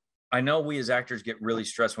I know we as actors get really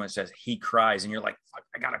stressed when it says he cries and you're like, fuck,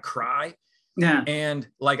 I gotta cry. Yeah. And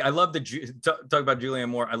like, I love talk about Julianne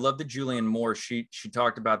Moore. I love the Julianne Moore. She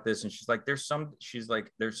talked about this and she's like, there's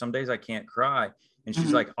some days I can't cry. And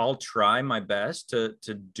she's like, I'll try my best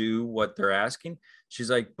to do what they're asking.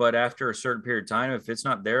 She's like, but after a certain period of time, if it's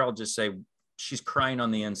not there, I'll just say she's crying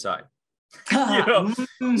on the inside. So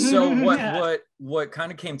what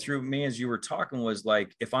kind of came through me as you were talking was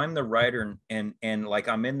like, if I'm the writer and like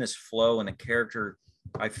I'm in this flow and the character,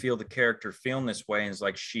 I feel the character feeling this way, and it's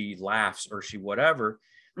like she laughs or she whatever,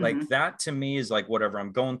 like that to me is like whatever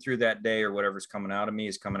I'm going through that day or whatever's coming out of me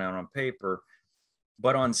is coming out on paper.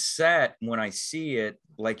 But on set, when I see it,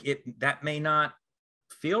 like that may not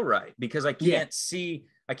feel right, because I can't see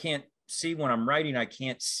when I'm writing, I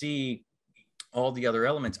can't see all the other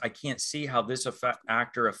elements. I can't see how this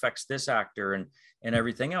actor affects this actor and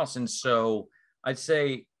everything else. And so I'd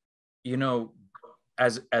say,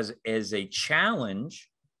 as a challenge,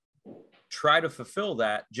 try to fulfill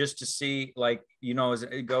that just to see, like, as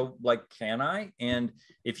it go, like, can I? And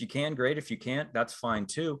if you can, great. If you can't, that's fine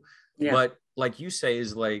too. Yeah. But like you say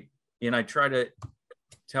is like, and I try to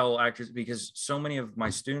tell actors, because so many of my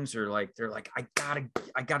students are like, they're like, I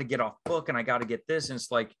gotta get off book and I gotta get this. And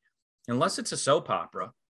it's like, unless it's a soap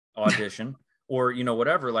opera audition or,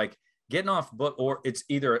 whatever, like getting off book, or it's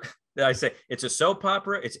either, I say it's a soap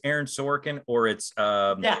opera, it's Aaron Sorkin, or it's,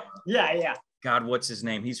 God, what's his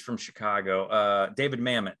name? He's from Chicago. David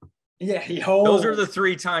Mamet. Yeah. Those are the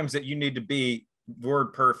 3 times that you need to be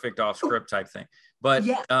word perfect off script type thing. But,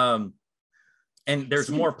 and there's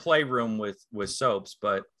more playroom with soaps,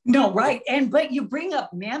 but. No, right. But you bring up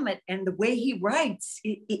Mamet and the way he writes,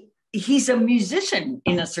 he's a musician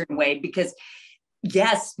in a certain way, because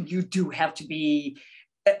yes, you do have to be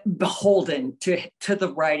beholden to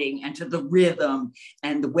the writing and to the rhythm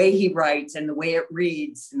and the way he writes and the way it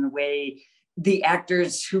reads and the way the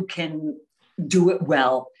actors who can do it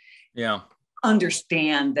well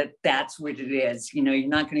understand that that's what it is. You're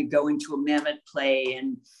not going to go into a Mamet play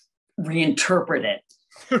and reinterpret it.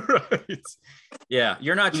 Right. Yeah.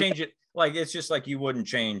 You're not changing, like, it's just like you wouldn't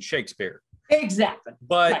change Shakespeare. Exactly.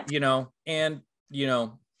 But,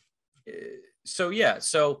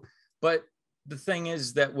 but the thing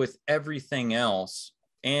is that with everything else,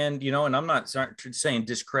 and, and I'm not saying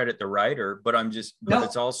discredit the writer, but but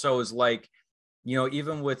it's also is like,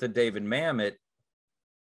 even with a David Mamet,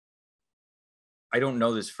 I don't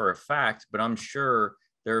know this for a fact, but I'm sure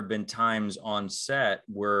there have been times on set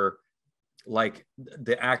where, like,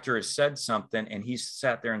 the actor has said something and he's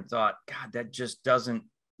sat there and thought, God, that just doesn't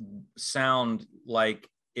sound like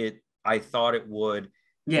it I thought it would.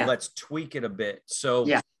 Yeah, let's tweak it a bit. So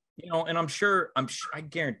and I'm sure I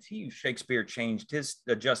guarantee you Shakespeare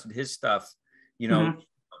adjusted his stuff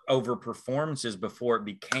over performances before it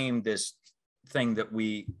became this thing that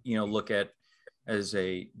we, look at as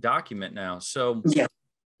a document now. So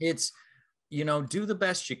it's, do the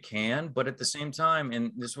best you can, but at the same time,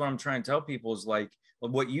 and this is what I'm trying to tell people is like,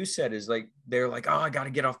 what you said is like, they're like, oh, I got to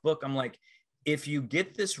get off book. I'm like, if you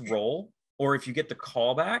get this role, or if you get the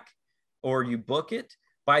callback, or you book it,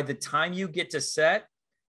 by the time you get to set,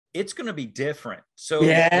 it's going to be different. So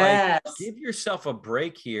like, give yourself a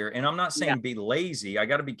break here. And I'm not saying be lazy. I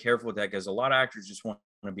got to be careful with that, because a lot of actors just want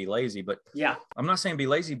to be lazy, but I'm not saying be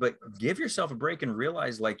lazy, but give yourself a break and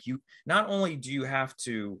realize like, you, not only do you have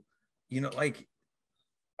to, like,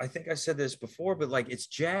 I think I said this before, but like, it's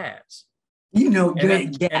jazz, and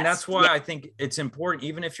that's why I think it's important,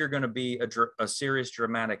 even if you're going to be a serious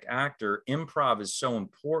dramatic actor, improv is so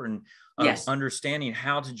important of understanding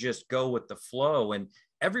how to just go with the flow. And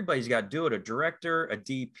everybody's got to do it. A director, a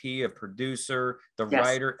DP, a producer, the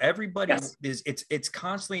writer, everybody is, it's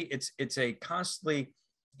constantly, it's a constantly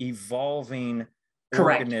evolving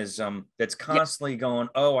organism that's constantly going,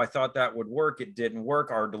 oh, I thought that would work. It didn't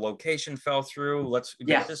work. Our location fell through. Let's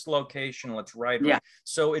get this location. Let's write it.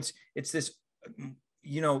 So it's this,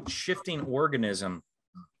 shifting organism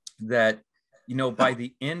that, by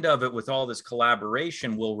the end of it, with all this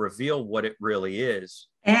collaboration, will reveal what it really is.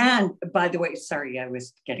 And by the way, sorry, I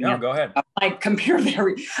was getting go ahead. My computer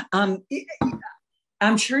there.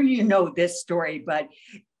 I'm sure you know this story,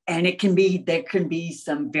 and there can be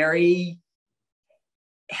some very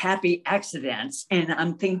happy accidents. And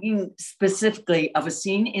I'm thinking specifically of a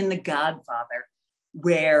scene in The Godfather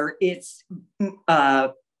where it's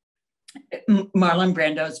Marlon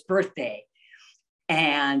Brando's birthday.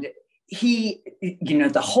 And he,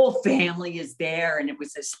 the whole family is there, and it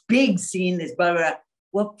was this big scene, this blah, blah, blah.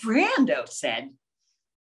 Well, Brando said,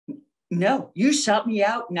 no, you shut me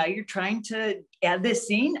out. Now you're trying to add this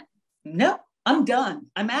scene. No, I'm done.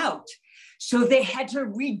 I'm out. So they had to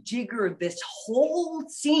rejigger this whole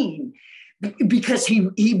scene because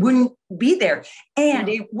he wouldn't be there. And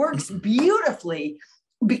it works beautifully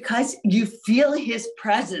because you feel his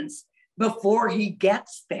presence before he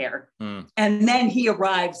gets there. And then he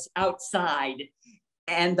arrives outside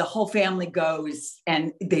and the whole family goes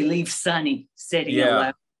and they leave Sonny sitting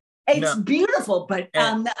alone. It's beautiful, but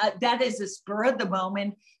that is a spur of the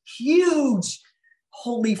moment, huge,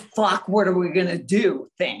 holy fuck, what are we going to do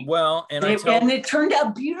thing. Well, and it turned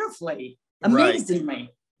out beautifully,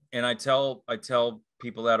 amazingly. And I tell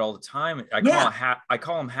people that all the time. I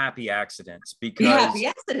call them happy accidents, because happy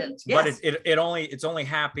accidents. Yes. But it's only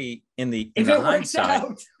happy in the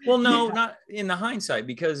hindsight. Well, no, not in the hindsight,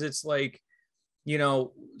 because it's like,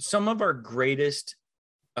 some of our greatest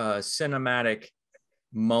cinematic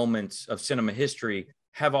moments of cinema history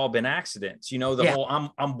have all been accidents. The whole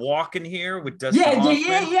I'm walking here with Dustin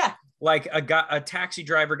Hoffman. Like a taxi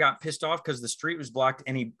driver got pissed off because the street was blocked,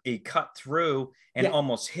 and he cut through and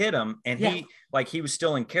almost hit him, and he was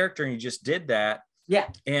still in character, and he just did that.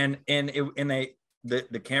 And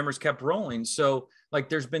the cameras kept rolling. So like,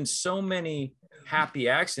 there's been so many happy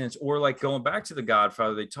accidents. Or like, going back to The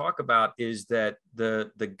Godfather, they talk about is that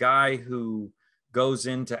the guy who goes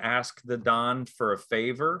in to ask the Don for a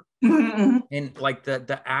favor, and like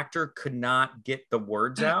the actor could not get the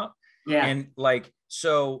words out. And like,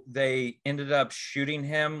 so they ended up shooting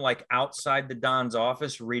him like outside the Don's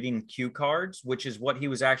office reading cue cards, which is what he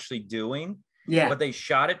was actually doing. But they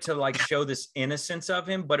shot it to like show this innocence of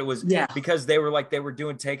him, but it was because they were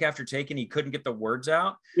doing take after take and he couldn't get the words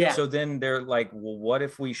out. So then they're like, well, what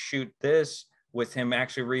if we shoot this with him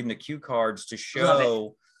actually reading the cue cards to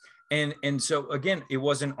show? And so again, it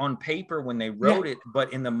wasn't on paper when they wrote it,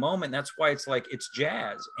 but in the moment, that's why it's like, it's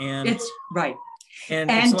jazz. And it's right. And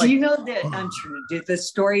like, do you know that I'm sure you did the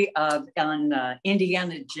story on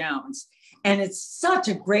Indiana Jones? And it's such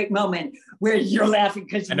a great moment where you're laughing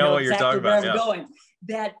because you know what exactly you're talking where about. I'm going.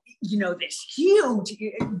 That, this huge,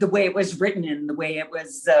 the way it was written and the way it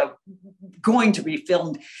was going to be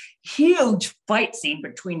filmed, huge fight scene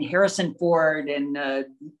between Harrison Ford and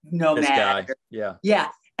Nomad. This guy. Yeah.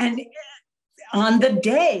 And on the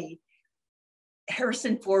day,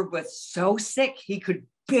 Harrison Ford was so sick, he could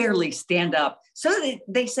barely stand up. So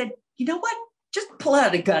they said, you know what? Just pull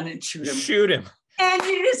out a gun and shoot him. Shoot him. And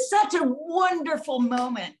it is such a wonderful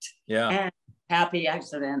moment. And happy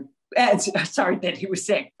accident. Sorry that he was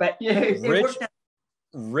sick, but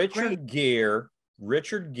Richard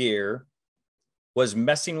Gere was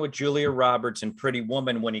messing with Julia Roberts in Pretty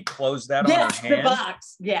Woman when he closed that on her hand. The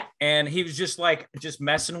box. And he was just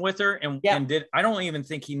messing with her and I don't even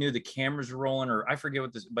think he knew the cameras were rolling, or I forget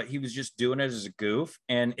what this, but he was just doing it as a goof.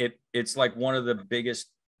 And it's like one of the biggest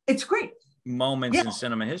it's great moments in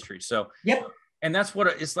cinema history. So and that's what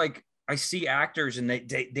it's like. I see actors and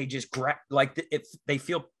they just grab, like, if they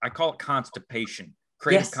feel, I call it constipation,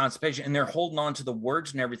 creative constipation, and they're holding on to the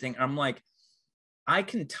words and everything. I'm like, I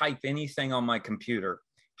can type anything on my computer,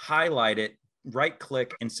 highlight it, right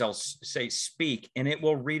click, and say speak, and it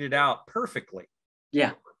will read it out perfectly.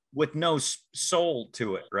 Yeah. With no soul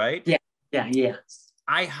to it, right? Yeah. Yeah. Yeah.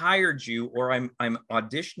 I hired you, or I'm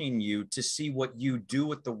auditioning you to see what you do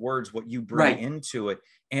with the words, what you bring into it.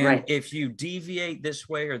 And if you deviate this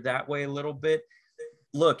way or that way a little bit,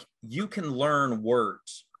 look, you can learn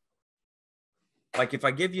words. Like, if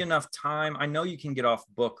I give you enough time, I know you can get off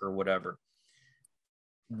book or whatever.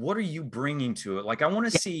 What are you bringing to it? Like, I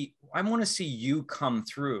want to see you come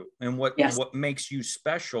through. And what makes you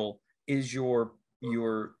special is your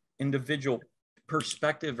individual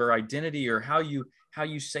perspective or identity, or how you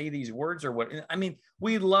say these words, or what. I mean,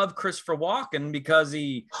 we love Christopher Walken because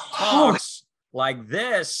he talks like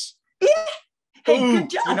this. Yeah. Hey, good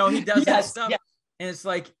job. You know, he does that stuff. Yeah. And it's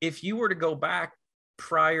like, if you were to go back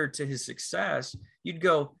prior to his success, you'd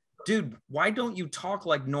go, dude, why don't you talk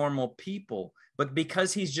like normal people? But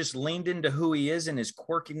because he's just leaned into who he is and his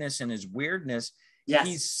quirkiness and his weirdness,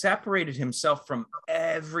 he's separated himself from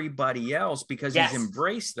everybody else because he's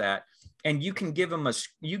embraced that. And you can give him De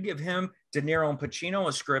Niro and Pacino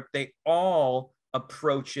a script. They all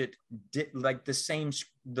approach it like the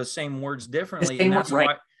same words differently. And that's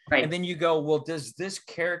why. Right. And then you go, well, is this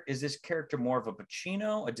character more of a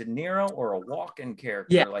Pacino, a De Niro, or a Walken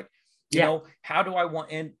character? Yeah. Like, you know, how do I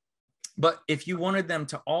want in? But if you wanted them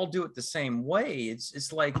to all do it the same way,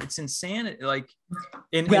 it's like, it's insanity. Like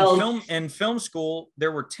in film school,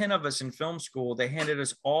 there were 10 of us in film school. They handed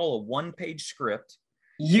us all a 1-page script.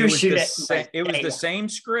 It was the same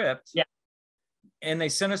script. Yeah. And they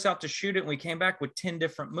sent us out to shoot it, and we came back with 10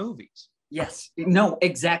 different movies. Yes, no,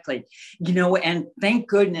 exactly. You know, and thank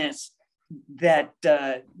goodness that,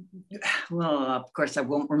 well, of course I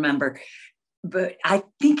won't remember, but I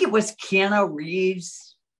think it was Keanu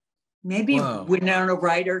Reeves, maybe Winona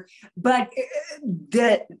Ryder, but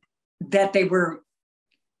that they were,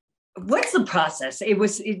 what's the process? It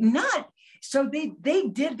was not, so they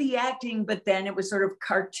did the acting, but then it was sort of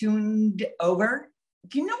cartooned over.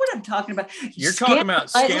 Do you know what I'm talking about? You're talking about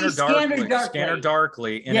Scanner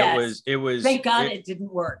Darkly. And it was, thank God it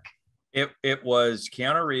didn't work. It was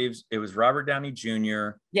Keanu Reeves. It was Robert Downey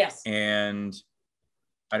Jr. Yes. And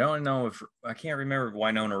I don't know I can't remember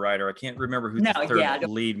Winona Ryder. I can't remember who the third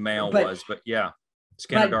lead male was, but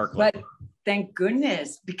Scanner Darkly. But thank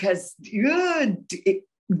goodness, because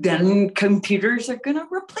then computers are going to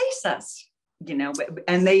replace us, you know,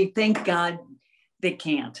 and thank God they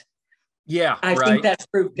can't. Yeah, I think that's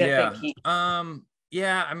proof that they can't.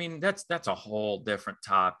 Yeah, I mean, that's a whole different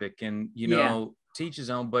topic, and you know, teach his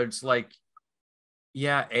own. But it's like,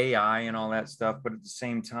 AI and all that stuff. But at the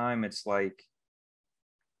same time, it's like,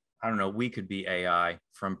 I don't know, we could be AI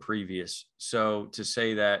from previous. So to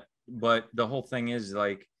say that, but the whole thing is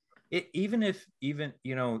like, even if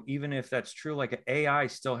that's true, like, an AI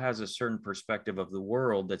still has a certain perspective of the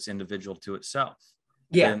world that's individual to itself.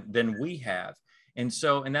 Than we have. And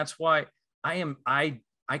that's why I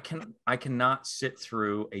cannot sit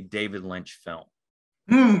through a David Lynch film.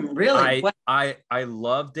 Really? I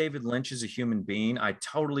love David Lynch as a human being. I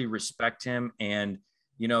totally respect him. And,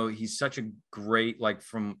 you know, he's such a great, like,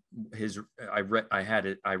 from his, I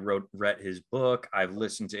read his book. I've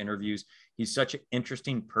listened to interviews. He's such an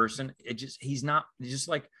interesting person. He's not just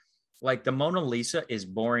like the Mona Lisa is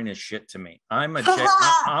boring as shit to me. I'm a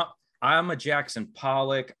Jackson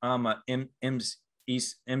Pollock. I'm a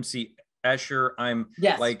MC Escher.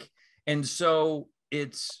 And so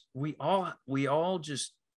we all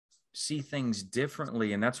just see things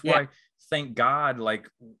differently. And that's why, thank God, like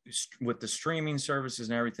with the streaming services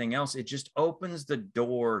and everything else, it just opens the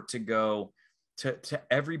door to go to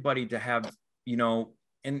everybody to have, you know,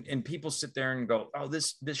 and people sit there and go, oh,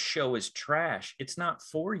 this show is trash. It's not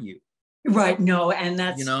for you. Right. No. And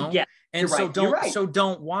that's, you know, and so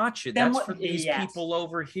don't watch it. That's for these people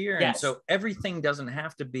over here. And so everything doesn't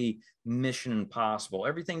have to be Mission Impossible.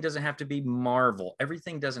 Everything doesn't have to be Marvel.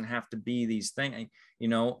 Everything doesn't have to be these things, you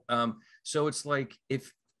know? So it's like,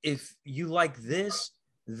 if you like this,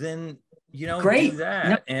 then, you know, do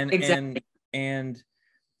that. No, exactly. And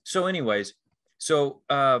so anyways, so,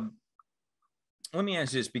 let me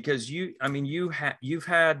ask you this, because you've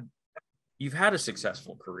had a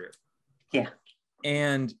successful career. Yeah.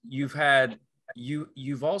 And you've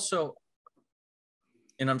also,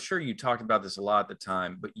 and I'm sure you talked about this a lot at the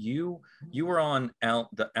time, but you were on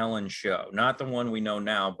the Ellen show, not the one we know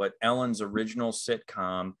now, but Ellen's original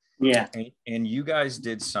sitcom. Yeah. And you guys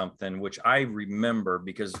did something which I remember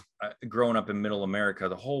because growing up in middle America,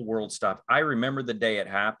 the whole world stopped. I remember the day it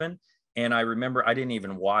happened. And I remember I didn't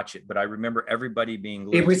even watch it, but I remember everybody being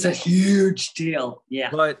glued. It was a huge deal. Yeah.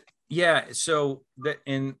 But yeah, so that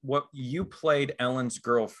in what you played Ellen's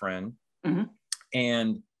girlfriend,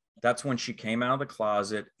 and that's when she came out of the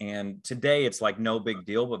closet. And today it's like no big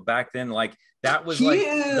deal, but back then, like that was huge.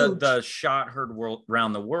 Like the shot heard world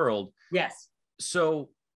around the world. Yes. So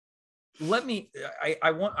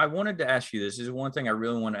I wanted to ask you this. This is one thing I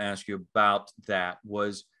really want to ask you about. That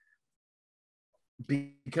was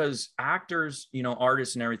because actors, you know,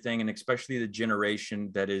 artists and everything, and especially the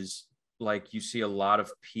generation that is like, you see a lot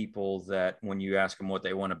of people that when you ask them what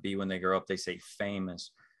they want to be when they grow up, they say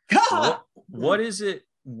famous. What is it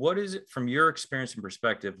from your experience and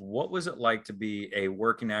perspective? What was it like to be a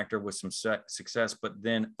working actor with some success, but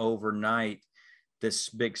then overnight this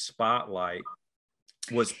big spotlight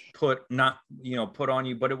was put on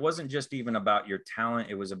you, but it wasn't just even about your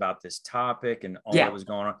talent. It was about this topic and all that was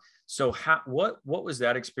going on. So what was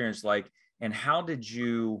that experience like, and how did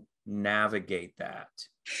you navigate that?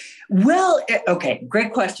 Well, okay,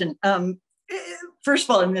 great question. First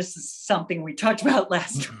of all, and this is something we talked about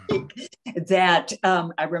last week, that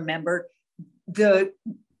I remember the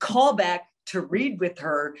callback to read with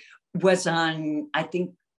her was on, I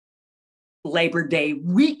think, Labor Day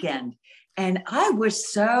weekend. And I was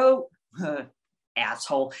so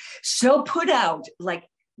asshole, so put out, like,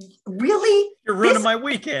 really? You're ruining my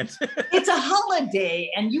weekend. It's a holiday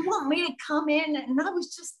and you want me to come in? And I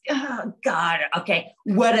was just, oh God, okay,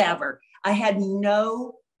 whatever. I had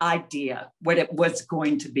no idea what it was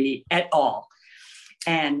going to be at all.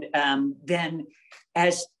 And then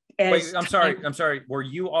as wait, I'm sorry. Were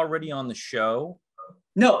you already on the show?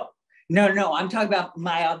 No. I'm talking about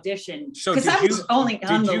my audition. So because I was only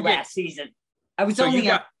on the last season. I was only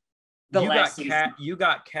on the last season. You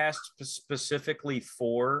got cast specifically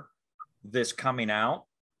for this coming out?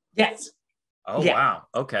 Yes. Oh, yeah. Wow.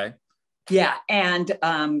 Okay. Yeah. And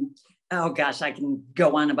oh gosh, I can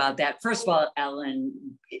go on about that. First of all,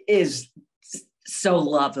 Ellen is so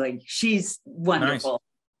lovely. She's wonderful.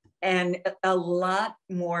 Nice. And a lot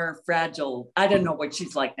more fragile. I don't know what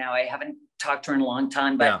she's like now. I haven't talked to her in a long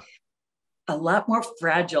time, but a lot more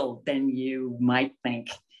fragile than you might think.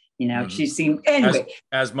 You know, she seemed, anyway.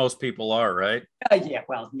 As most people are, right? Yeah,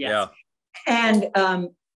 well, yes. Yeah. And,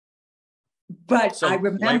 but so I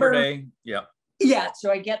remember. Labor Day, yeah. Yeah,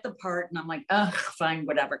 so I get the part and I'm like, oh, fine,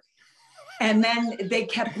 whatever. And then they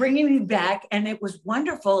kept bringing me back and it was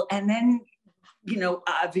wonderful. And then, you know,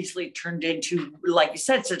 obviously it turned into, like you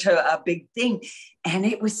said, such a big thing. And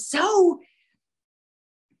it was so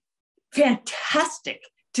fantastic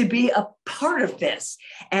to be a part of this.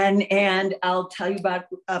 And I'll tell you about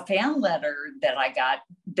a fan letter that I got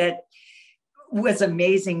that was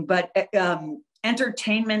amazing. But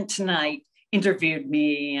Entertainment Tonight interviewed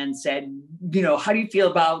me and said, you know, how do you feel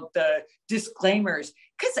about the disclaimers?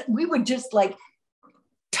 Because we would just like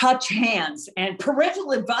touch hands and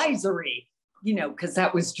parental advisory, you know, because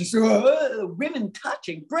that was just women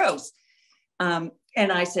touching, gross. And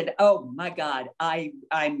I said, oh my God,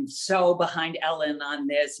 I'm so behind Ellen on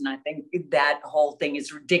this. And I think that whole thing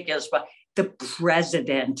is ridiculous. But the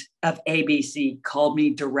president of ABC called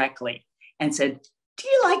me directly and said, do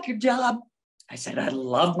you like your job? I said, I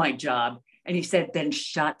love my job. And he said, then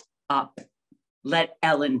shut up. Let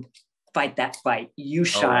Ellen fight that fight. You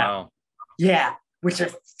shut up. Yeah, which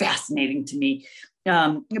is fascinating to me.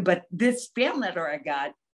 But this fan letter I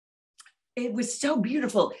got, it was so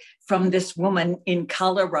beautiful from this woman in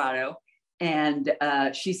Colorado. And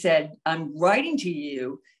she said, I'm writing to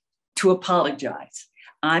you to apologize.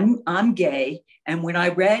 I'm gay. And when I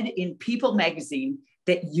read in People magazine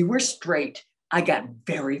that you were straight, I got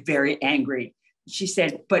very, very angry. She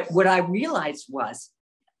said, but what I realized was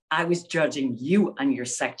I was judging you on your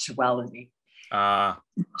sexuality.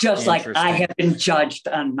 Just like I have been judged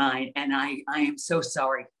on mine. And I am so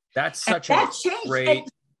sorry. That's such a great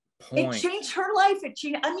point. It changed her life. A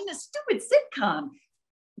stupid sitcom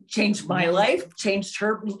changed my life, changed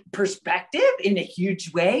her perspective in a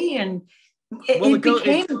huge way. And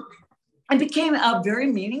it became a very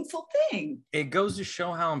meaningful thing. It goes to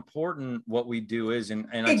show how important what we do is. And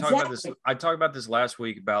exactly. I talked about this last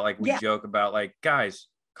week about like, we joke about like, guys,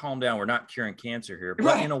 calm down. We're not curing cancer here,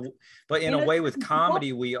 but in a way with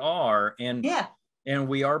comedy, we are. And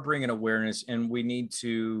we are bringing awareness, and we need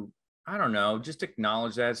to, I don't know, just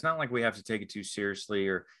acknowledge that. It's not like we have to take it too seriously,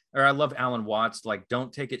 or I love Alan Watts, like,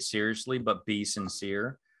 don't take it seriously, but be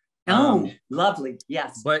sincere. Oh, lovely.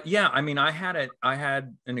 Yes. But yeah, I mean, I had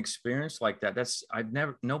an experience like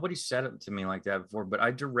that. Nobody said it to me like that before, but I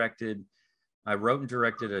wrote and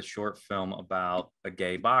directed a short film about a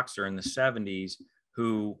gay boxer in the 70s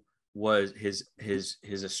who was his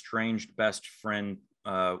estranged best friend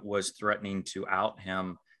was threatening to out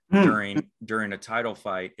him during a title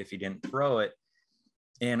fight if he didn't throw it.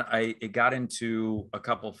 And it got into a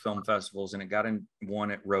couple of film festivals, and it got in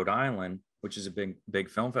one at Rhode Island, which is a big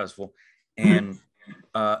film festival. And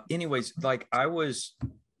anyways, like I was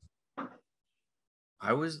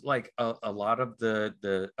like a lot of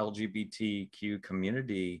the LGBTQ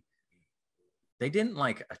community, they didn't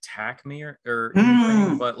like attack me or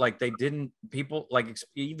anything, but like people like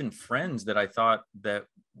even friends that I thought that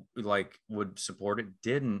like would support it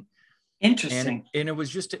didn't. Interesting. And it was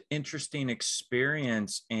just an interesting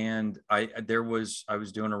experience. And I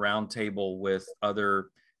was doing a round table with other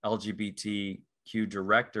LGBTQ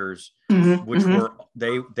directors, which were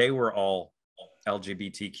they were all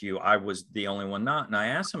LGBTQ. I was the only one not. And I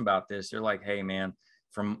asked them about this. They're like, hey man,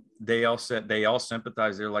 they all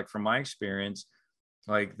sympathize. They're like, from my experience,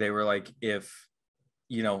 like they were like, if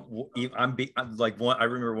you know, I'm like one, I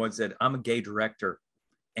remember one said, I'm a gay director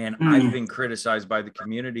and I've been criticized by the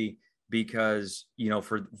community because, you know,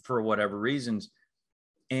 for whatever reasons.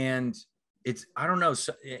 And it's, I don't know.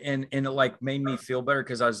 So, and it like made me feel better.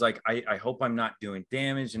 Cause I was like, I hope I'm not doing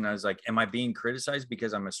damage. And I was like, am I being criticized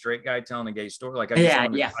because I'm a straight guy telling a gay story? Like,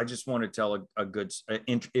 I just want to tell a good,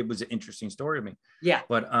 it was an interesting story to me. Yeah.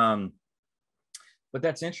 But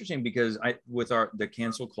that's interesting because with the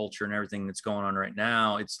cancel culture and everything that's going on right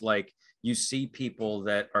now, it's like, you see people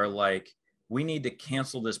that are like, we need to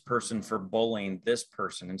cancel this person for bullying this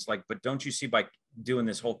person. And it's like, but don't you see by doing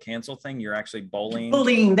this whole cancel thing, you're actually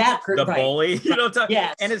bullying that the bully, you know?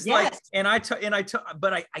 Yes. And it's like,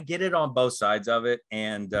 but I get it on both sides of it.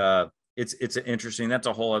 And it's interesting. That's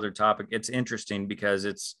a whole other topic. It's interesting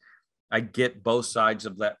because I get both sides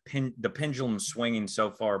of that the pendulum swinging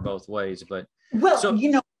so far both ways. But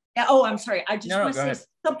you know, I'm sorry. I just want to say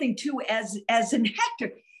something too, as an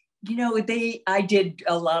actor. You know, I did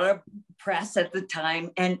a lot of press at the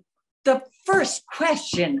time, and the first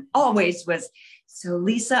question always was, so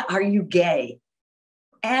Lisa, are you gay?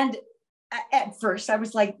 And at first I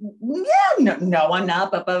was like, no, I'm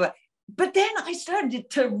not. But then I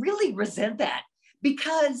started to really resent that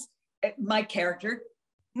because my character,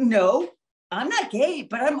 no, I'm not gay,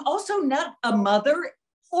 but I'm also not a mother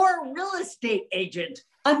or a real estate agent.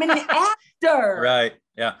 I'm an actor. Right.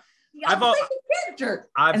 Yeah.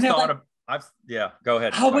 Go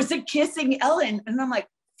ahead. How was it kissing Ellen? And I'm like,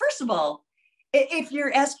 first of all, if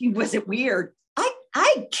you're asking, was it weird?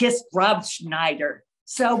 I kissed Rob Schneider.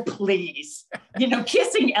 So please, you know,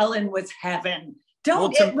 kissing Ellen was heaven.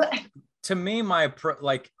 To me,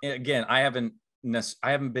 again, I haven't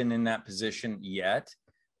been in that position yet,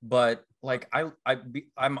 but like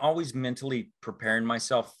I'm always mentally preparing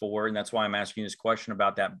myself for, and that's why I'm asking this question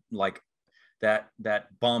about that, like that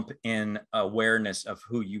bump in awareness of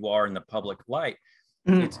who you are in the public light.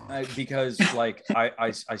 It's because like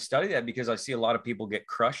I study that because I see a lot of people get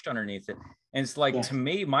crushed underneath it. And it's like, to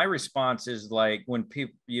me, my response is like, when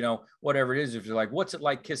people, you know, whatever it is, if you're like, what's it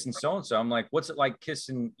like kissing so-and-so? I'm like, what's it like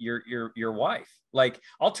kissing your wife? Like,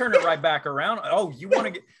 I'll turn it right back around. Oh, you want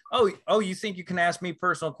to get, you think you can ask me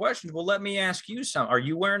personal questions? Well, let me ask you some. Are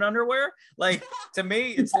you wearing underwear? Like, to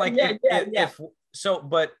me, it's like,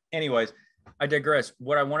 but anyways, I digress.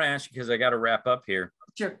 What I want to ask you, because I got to wrap up here,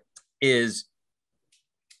 is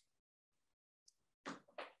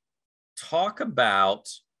talk about,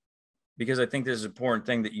 because I think this is an important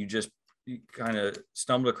thing that you kind of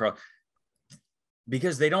stumbled across,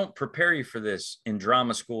 because they don't prepare you for this in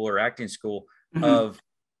drama school or acting school, of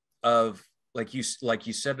like you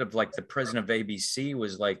said, of like the president of ABC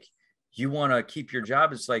was like, you want to keep your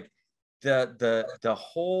job. It's like the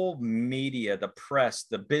whole media, the press,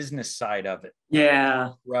 the business side of it.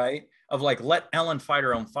 Yeah. Right. Of like, let Ellen fight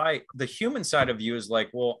her own fight. The human side of you is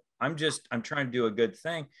like, well, I'm trying to do a good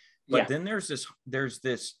thing. But then there's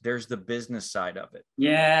the business side of it.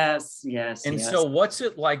 Yes. And so what's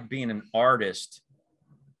it like being an artist,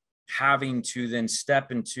 having to then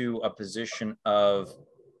step into a position of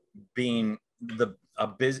being the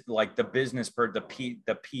business person,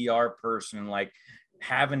 the PR person, like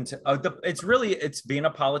having to, it's being a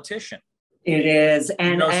politician. It is.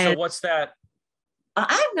 And, you know, so what's that?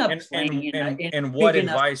 I'm not playing and what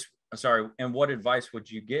advice, and what advice would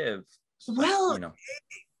you give? Well, you know,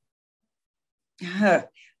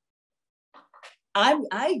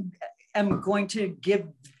 am going to give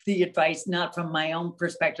the advice not from my own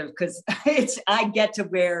perspective, because I get to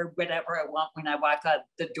wear whatever I want when I walk out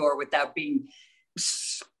the door without being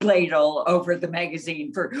splayed all over the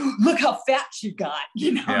magazine for look how fat she got.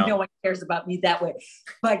 No one cares about me that way.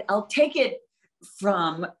 But I'll take it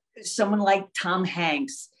from someone like Tom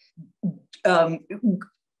Hanks.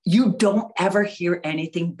 You don't ever hear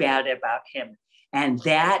anything bad about him, and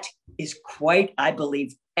that is quite, I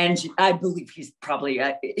believe, and I believe he's probably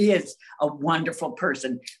is a wonderful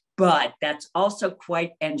person, but that's also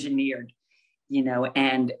quite engineered,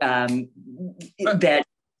 and that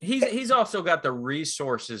he's also got the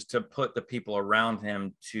resources to put the people around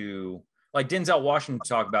him to, like Denzel Washington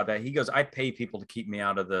talked about that. He goes, I pay people to keep me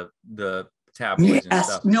out of the tabloids and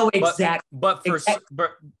stuff. No, exactly. But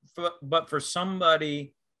for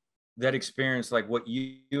somebody that experienced like what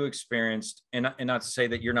you experienced, and not to say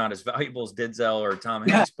that you're not as valuable as Denzel or Tom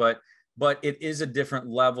Hanks, but it is a different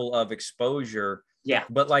level of exposure. Yeah.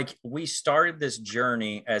 But like we started this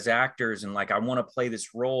journey as actors and like, I want to play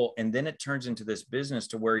this role. And then it turns into this business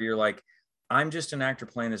to where you're like, I'm just an actor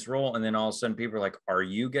playing this role. And then all of a sudden people are like, are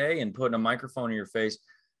you gay? And putting a microphone in your face.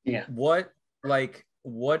 Yeah. What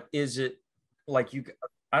is it like you,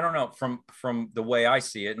 I don't know, from the way I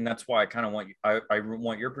see it. And that's why I kind of want you, I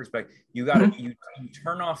want your perspective. You got to, you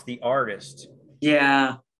turn off the artist.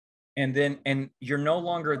 Yeah. And you're no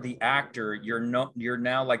longer the actor. You're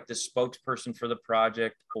now like the spokesperson for the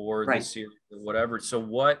project or the series or whatever.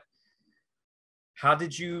 So how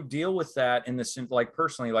did you deal with that in the sense, like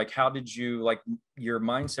personally, like how did you, like your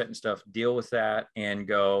mindset and stuff, deal with that and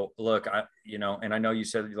go, look, and I know you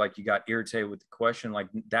said like you got irritated with the question, like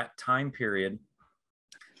that time period.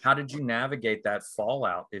 How did you navigate that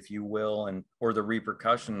fallout, if you will, or the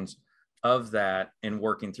repercussions of that and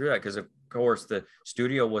working through that? Because of course the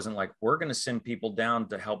studio wasn't like, we're going to send people down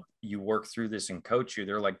to help you work through this and coach you.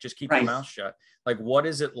 They're like, just keep your mouth shut. Like, what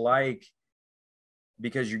is it like?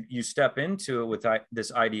 Because you step into it with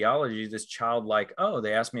this ideology, this childlike, oh,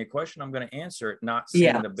 they asked me a question, I'm going to answer it, not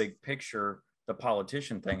seeing the big picture, the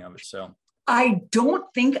politician thing of it. So I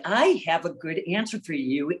don't think I have a good answer for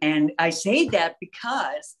you. And I say that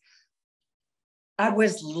because I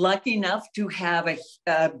was lucky enough to have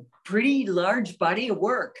a pretty large body of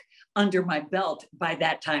work under my belt by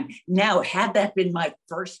that time. Now, had that been my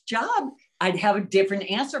first job, I'd have a different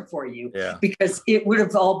answer for you, because it would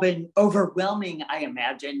have all been overwhelming, I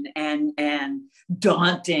imagine, and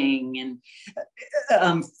daunting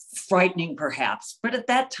and frightening perhaps. But at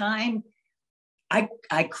that time,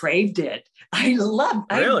 I craved it.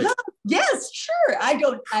 Yes, sure.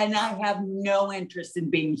 And I have no interest in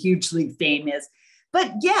being hugely famous.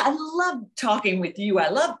 But yeah, I love talking with you. I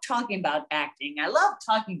love talking about acting. I love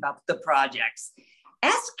talking about the projects.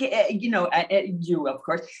 Ask, you, of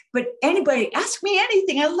course, but anybody, ask me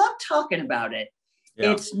anything. I love talking about it.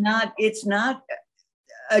 Yeah. It's not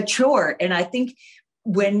a chore. And I think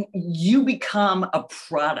when you become a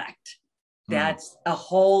product, that's a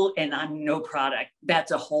whole, and I'm no product,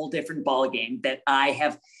 that's a whole different ballgame that I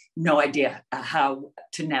have no idea how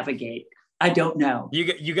to navigate. I don't know.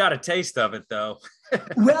 You got a taste of it though.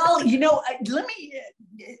 Well, let me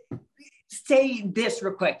say this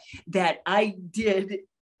real quick, that I did,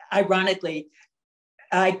 ironically,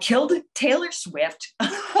 I killed Taylor Swift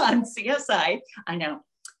on CSI, I know,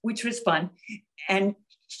 which was fun. And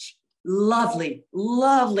lovely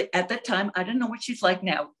at the time. I don't know what she's like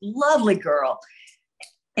now. Lovely girl.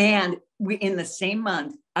 And in the same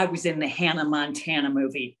month, I was in the Hannah Montana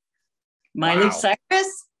movie. Miley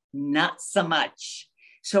Cyrus, not so much.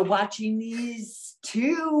 So watching these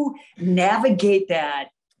two navigate that,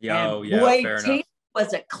 Taylor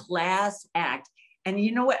was a class act. And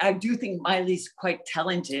you know what? I do think Miley's quite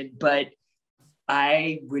talented, but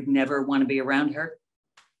I would never want to be around her.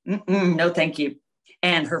 No, thank you.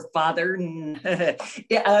 And her father,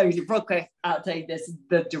 real quick, I'll tell you this,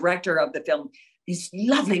 the director of the film, this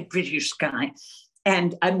lovely British guy.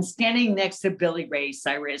 And I'm standing next to Billy Ray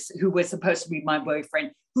Cyrus, who was supposed to be my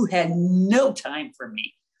boyfriend, who had no time for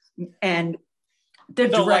me. And the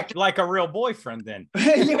director, like a real boyfriend then.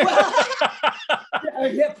 Yeah,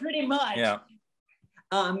 pretty much. Yeah.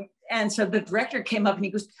 And so the director came up and he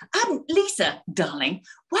goes, Lisa, darling,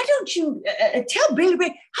 why don't you tell Billy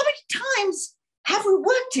Ray, how many times have we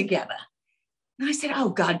worked together? And I said, oh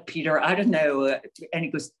God, Peter, I don't know. And he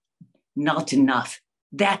goes, not enough.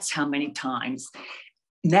 That's how many times.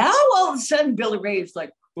 Now all of a sudden Billy Ray is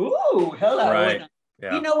like, ooh, hello. Right.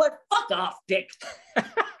 Yeah. You know what? Fuck off, Dick.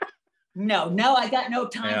 No, I got no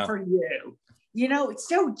time for you.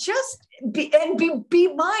 So just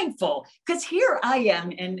be mindful, because here I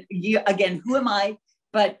am, and you, again, who am I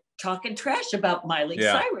but talking trash about Miley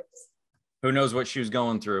Cyrus? Who knows what she was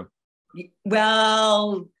going through?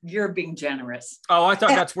 Well, you're being generous. Oh, I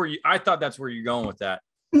thought that's where you're going with that.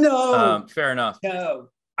 No. Fair enough. No.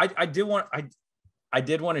 I did want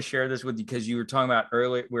to share this with you because you were talking about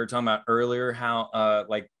earlier. We were talking about earlier how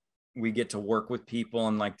like we get to work with people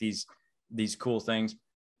and like these cool things.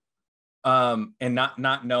 And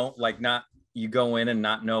not know, like, not, you go in and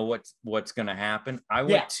not know what's going to happen. I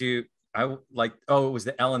went to, it was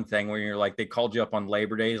the Ellen thing where you're like, they called you up on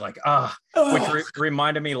Labor Day, like, which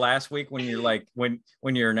reminded me last week when you're like, when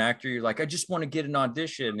you're an actor, you're like, I just want to get an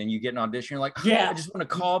audition, and you get an audition, you're like, I just want a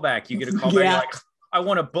call back. You get a call back, you're like, I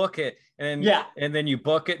want to book it. And then you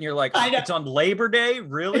book it and you're like, it's on Labor Day.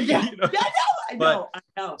 Really? Yeah. You know? I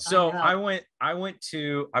know. So I went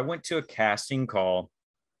to a casting call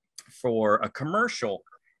for a commercial,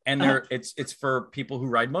 and it's for people who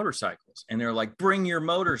ride motorcycles, and they're like, bring your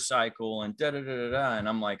motorcycle and da da da da, and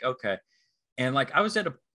I'm like, okay. And like I was at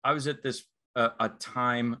this a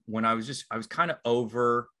time when I was kind of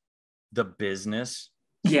over the business,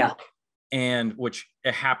 and which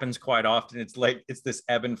it happens quite often. It's like it's this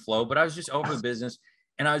ebb and flow, but I was just over the business,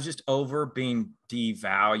 and I was just over being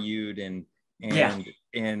devalued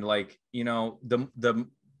and like, you know,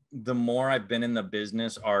 the more I've been in the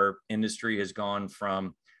business, our industry has gone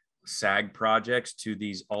from SAG projects to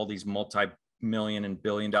all these multi-million and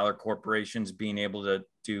billion-dollar corporations being able to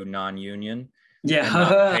do non-union. And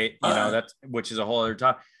not pay, you know, that's, which is a whole other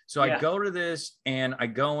topic. So I go to this, and I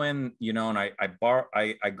go in, you know, and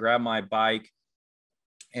I grab my bike,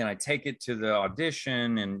 and I take it to the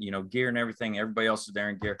audition, and, you know, gear and everything. Everybody else is there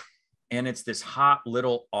in gear, and it's this hot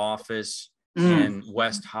little office in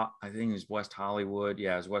I think it was West Hollywood.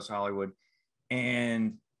 Yeah, it was West Hollywood.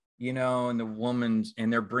 And, you know,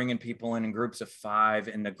 and they're bringing people in groups of 5,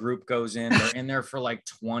 and the group goes in, they're in there for like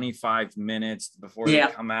 25 minutes before they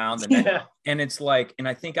come out. And it's like, and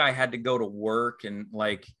I think I had to go to work, and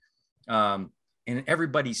like, and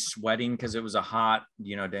everybody's sweating because it was a hot,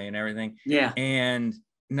 you know, day and everything. And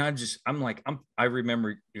I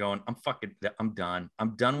remember going, I'm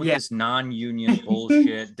done with this non-union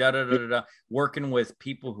bullshit, working with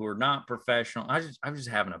people who are not professional. I was just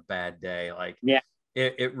having a bad day. Like,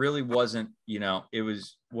 it really wasn't, you know, it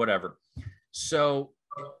was whatever. So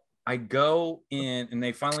I go in, and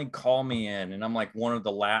they finally call me in, and I'm like one of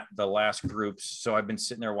the last groups. So I've been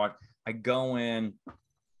sitting there watching. I go in,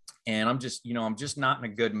 and I'm just not in a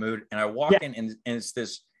good mood. And I walk in, and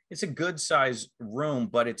it's a good size room,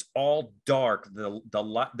 but it's all dark.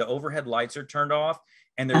 The overhead lights are turned off,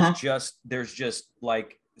 and there's just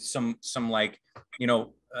like some like, you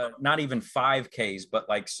know, not even 5Ks, but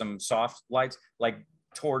like some soft lights, like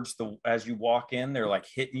towards as you walk in, they're like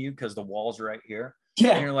hitting you because the walls are right here.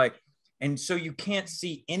 And you're like, and so you can't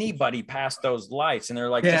see anybody past those lights. And they're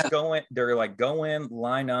like, just go in. They're like, go in,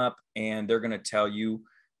 line up, and they're going to tell you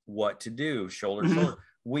what to do. Shoulder to shoulder.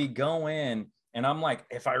 We go in, and I'm like,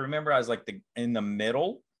 if I remember, I was like in the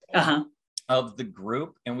middle of the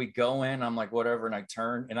group, and we go in, I'm like, whatever. And I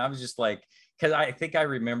turn, and I was just like, cause I think I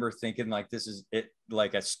remember thinking like, this is it,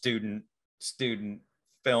 like a student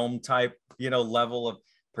film type, you know, level of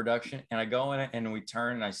production. And I go in, and we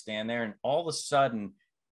turn, and I stand there, and all of a sudden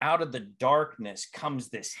out of the darkness comes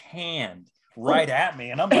this hand right at me.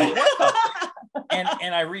 And I'm like, what the?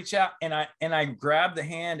 and I reach out, and I grab the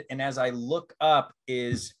hand. And as I look up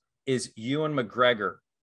is Ewan McGregor.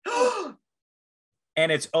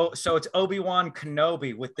 And it's Obi-Wan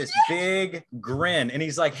Kenobi with this big grin. And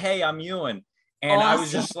he's like, hey, I'm Ewan. And I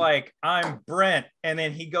was just like, I'm Brent. And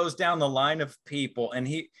then he goes down the line of people, and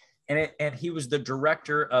he was the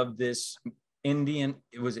director of this Indian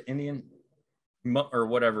or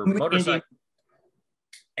whatever motorcycle.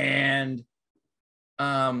 And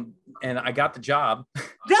I got the job.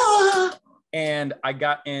 And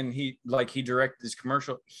he directed this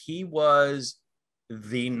commercial. He was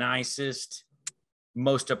the nicest,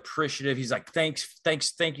 most appreciative. He's like, thank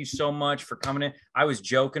you so much for coming in. I was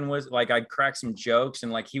joking with, like, I'd crack some jokes,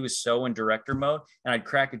 and like he was so in director mode, and I'd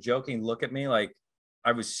crack a joke, and he'd look at me like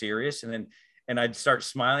I was serious, and I'd start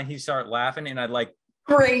smiling, he'd start laughing, and I'd like,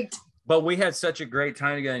 great. But we had such a great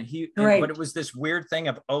time together. But it was this weird thing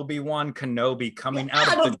of Obi-Wan Kenobi coming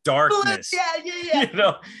out of the darkness. Yeah. You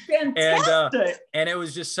know, fantastic. And it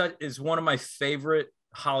was just it's one of my favorite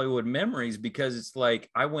Hollywood memories, because it's like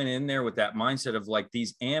I went in there with that mindset of like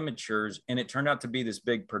these amateurs, and it turned out to be this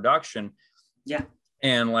big production. Yeah.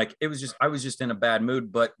 And like I was just in a bad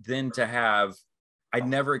mood. But then I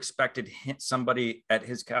never expected somebody at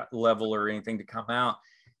his level or anything to come out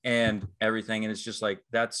and everything. And it's just like,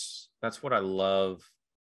 that's what I love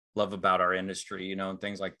about our industry, you know, and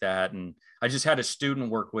things like that. And I just had a student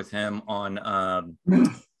work with him on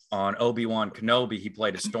on Obi-Wan Kenobi. He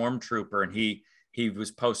played a stormtrooper, and he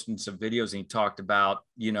was posting some videos, and he talked about,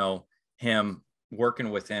 you know, him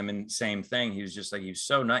working with him, and same thing. He was just like, he was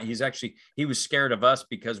so nice. He was scared of us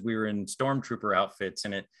because we were in stormtrooper outfits,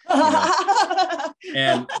 and it, you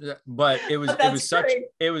know, but it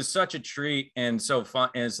was such a treat and so fun.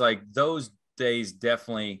 And it's like those days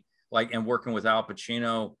definitely, like, and working with Al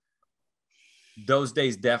Pacino, those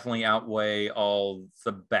days definitely outweigh all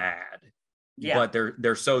the bad. Yeah. But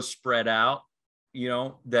they're so spread out, you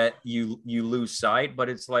know, that you lose sight. But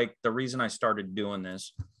it's like the reason I started doing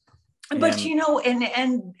this. But you know,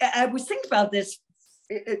 and I was thinking about this.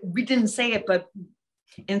 We didn't say it, but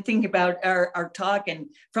in thinking about our talk and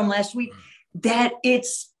from last week, that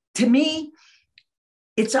it's, to me,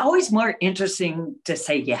 it's always more interesting to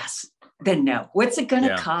say yes than no. What's it going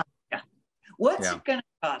to cost you? What's it going to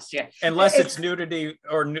cost you? Unless it's nudity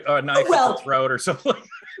or a knife at the throat or something.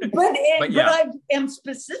 But I am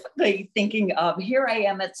specifically thinking of, here I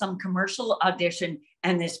am at some commercial audition,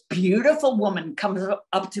 and this beautiful woman comes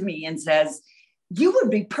up to me and says, "You would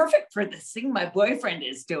be perfect for this thing my boyfriend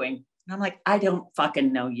is doing." And I'm like, I don't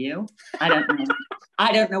fucking know you. I don't know.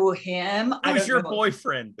 I don't know him. Who's your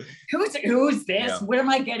boyfriend? Who's this? Yeah. What am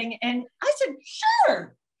I getting? And I said,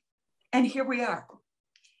 sure. And here we are.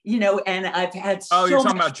 You know, and I've had you're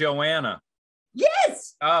talking about Joanna.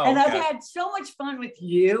 Yes. Oh, and I've had so much fun with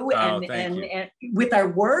you and with our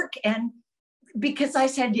work, and because I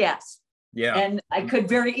said yes. Yeah. And I could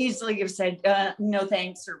very easily have said no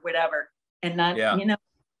thanks or whatever. And not, you know.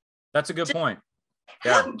 That's a good point.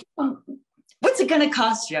 Yeah. What's it going to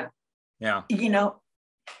cost you? Yeah. You know,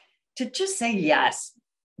 to just say yes.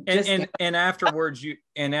 And afterwards you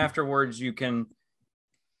can,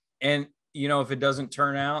 and you know, if it doesn't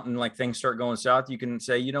turn out and like things start going south, you can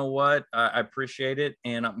say, you know what, I appreciate it,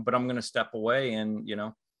 but I'm going to step away, and you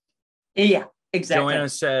know. Yeah, exactly. Joanna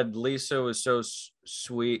said Lisa was so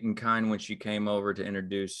sweet and kind when she came over to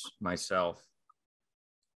introduce myself.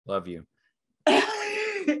 Love you.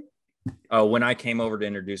 Oh, when I came over to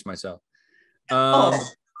introduce myself.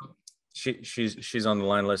 She's on the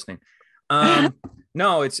line listening.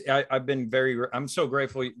 No, I've been I'm so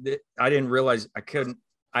grateful. I didn't realize I couldn't.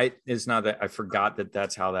 It's not that I forgot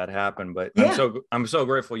that's how that happened, but I'm so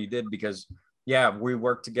grateful you did, because we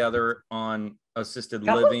worked together on assisted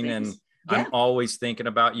living, and I'm always thinking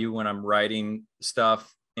about you when I'm writing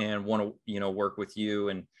stuff, and want to, you know, work with you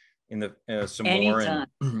and in the some more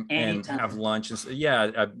and have lunch. And so,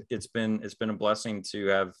 it's been a blessing to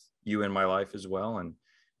have you in my life as well. And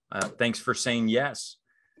thanks for saying yes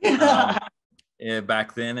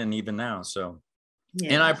back then and even now. So.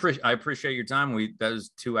 Yeah. And I appreciate your time. That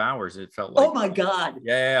was 2 hours. It felt like. Oh my God.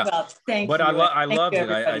 Yeah. Well, thank you. But I loved it.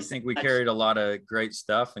 I think we carried a lot of great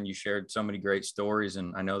stuff, and you shared so many great stories.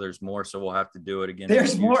 And I know there's more, so we'll have to do it again.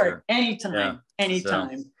 There's more. Anytime.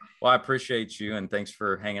 Anytime. So, well, I appreciate you, and thanks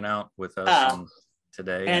for hanging out with us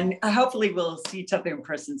today. And hopefully we'll see each other in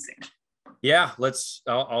person soon. Yeah.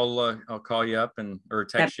 I'll call you up or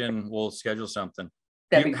text you, and we'll schedule something.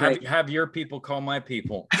 Have your people call my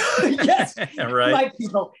people. Yes, right. My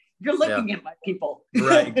people. You're looking at my people.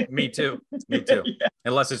 Right. Me too. Yeah.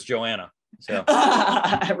 Unless it's Joanna. So.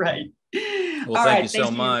 Right. Well, thank you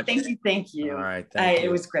so much. Thank you. All right. Thank you.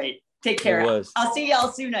 It was great. Take care. I'll see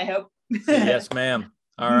y'all soon, I hope. Yes, ma'am.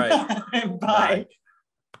 All right. Bye.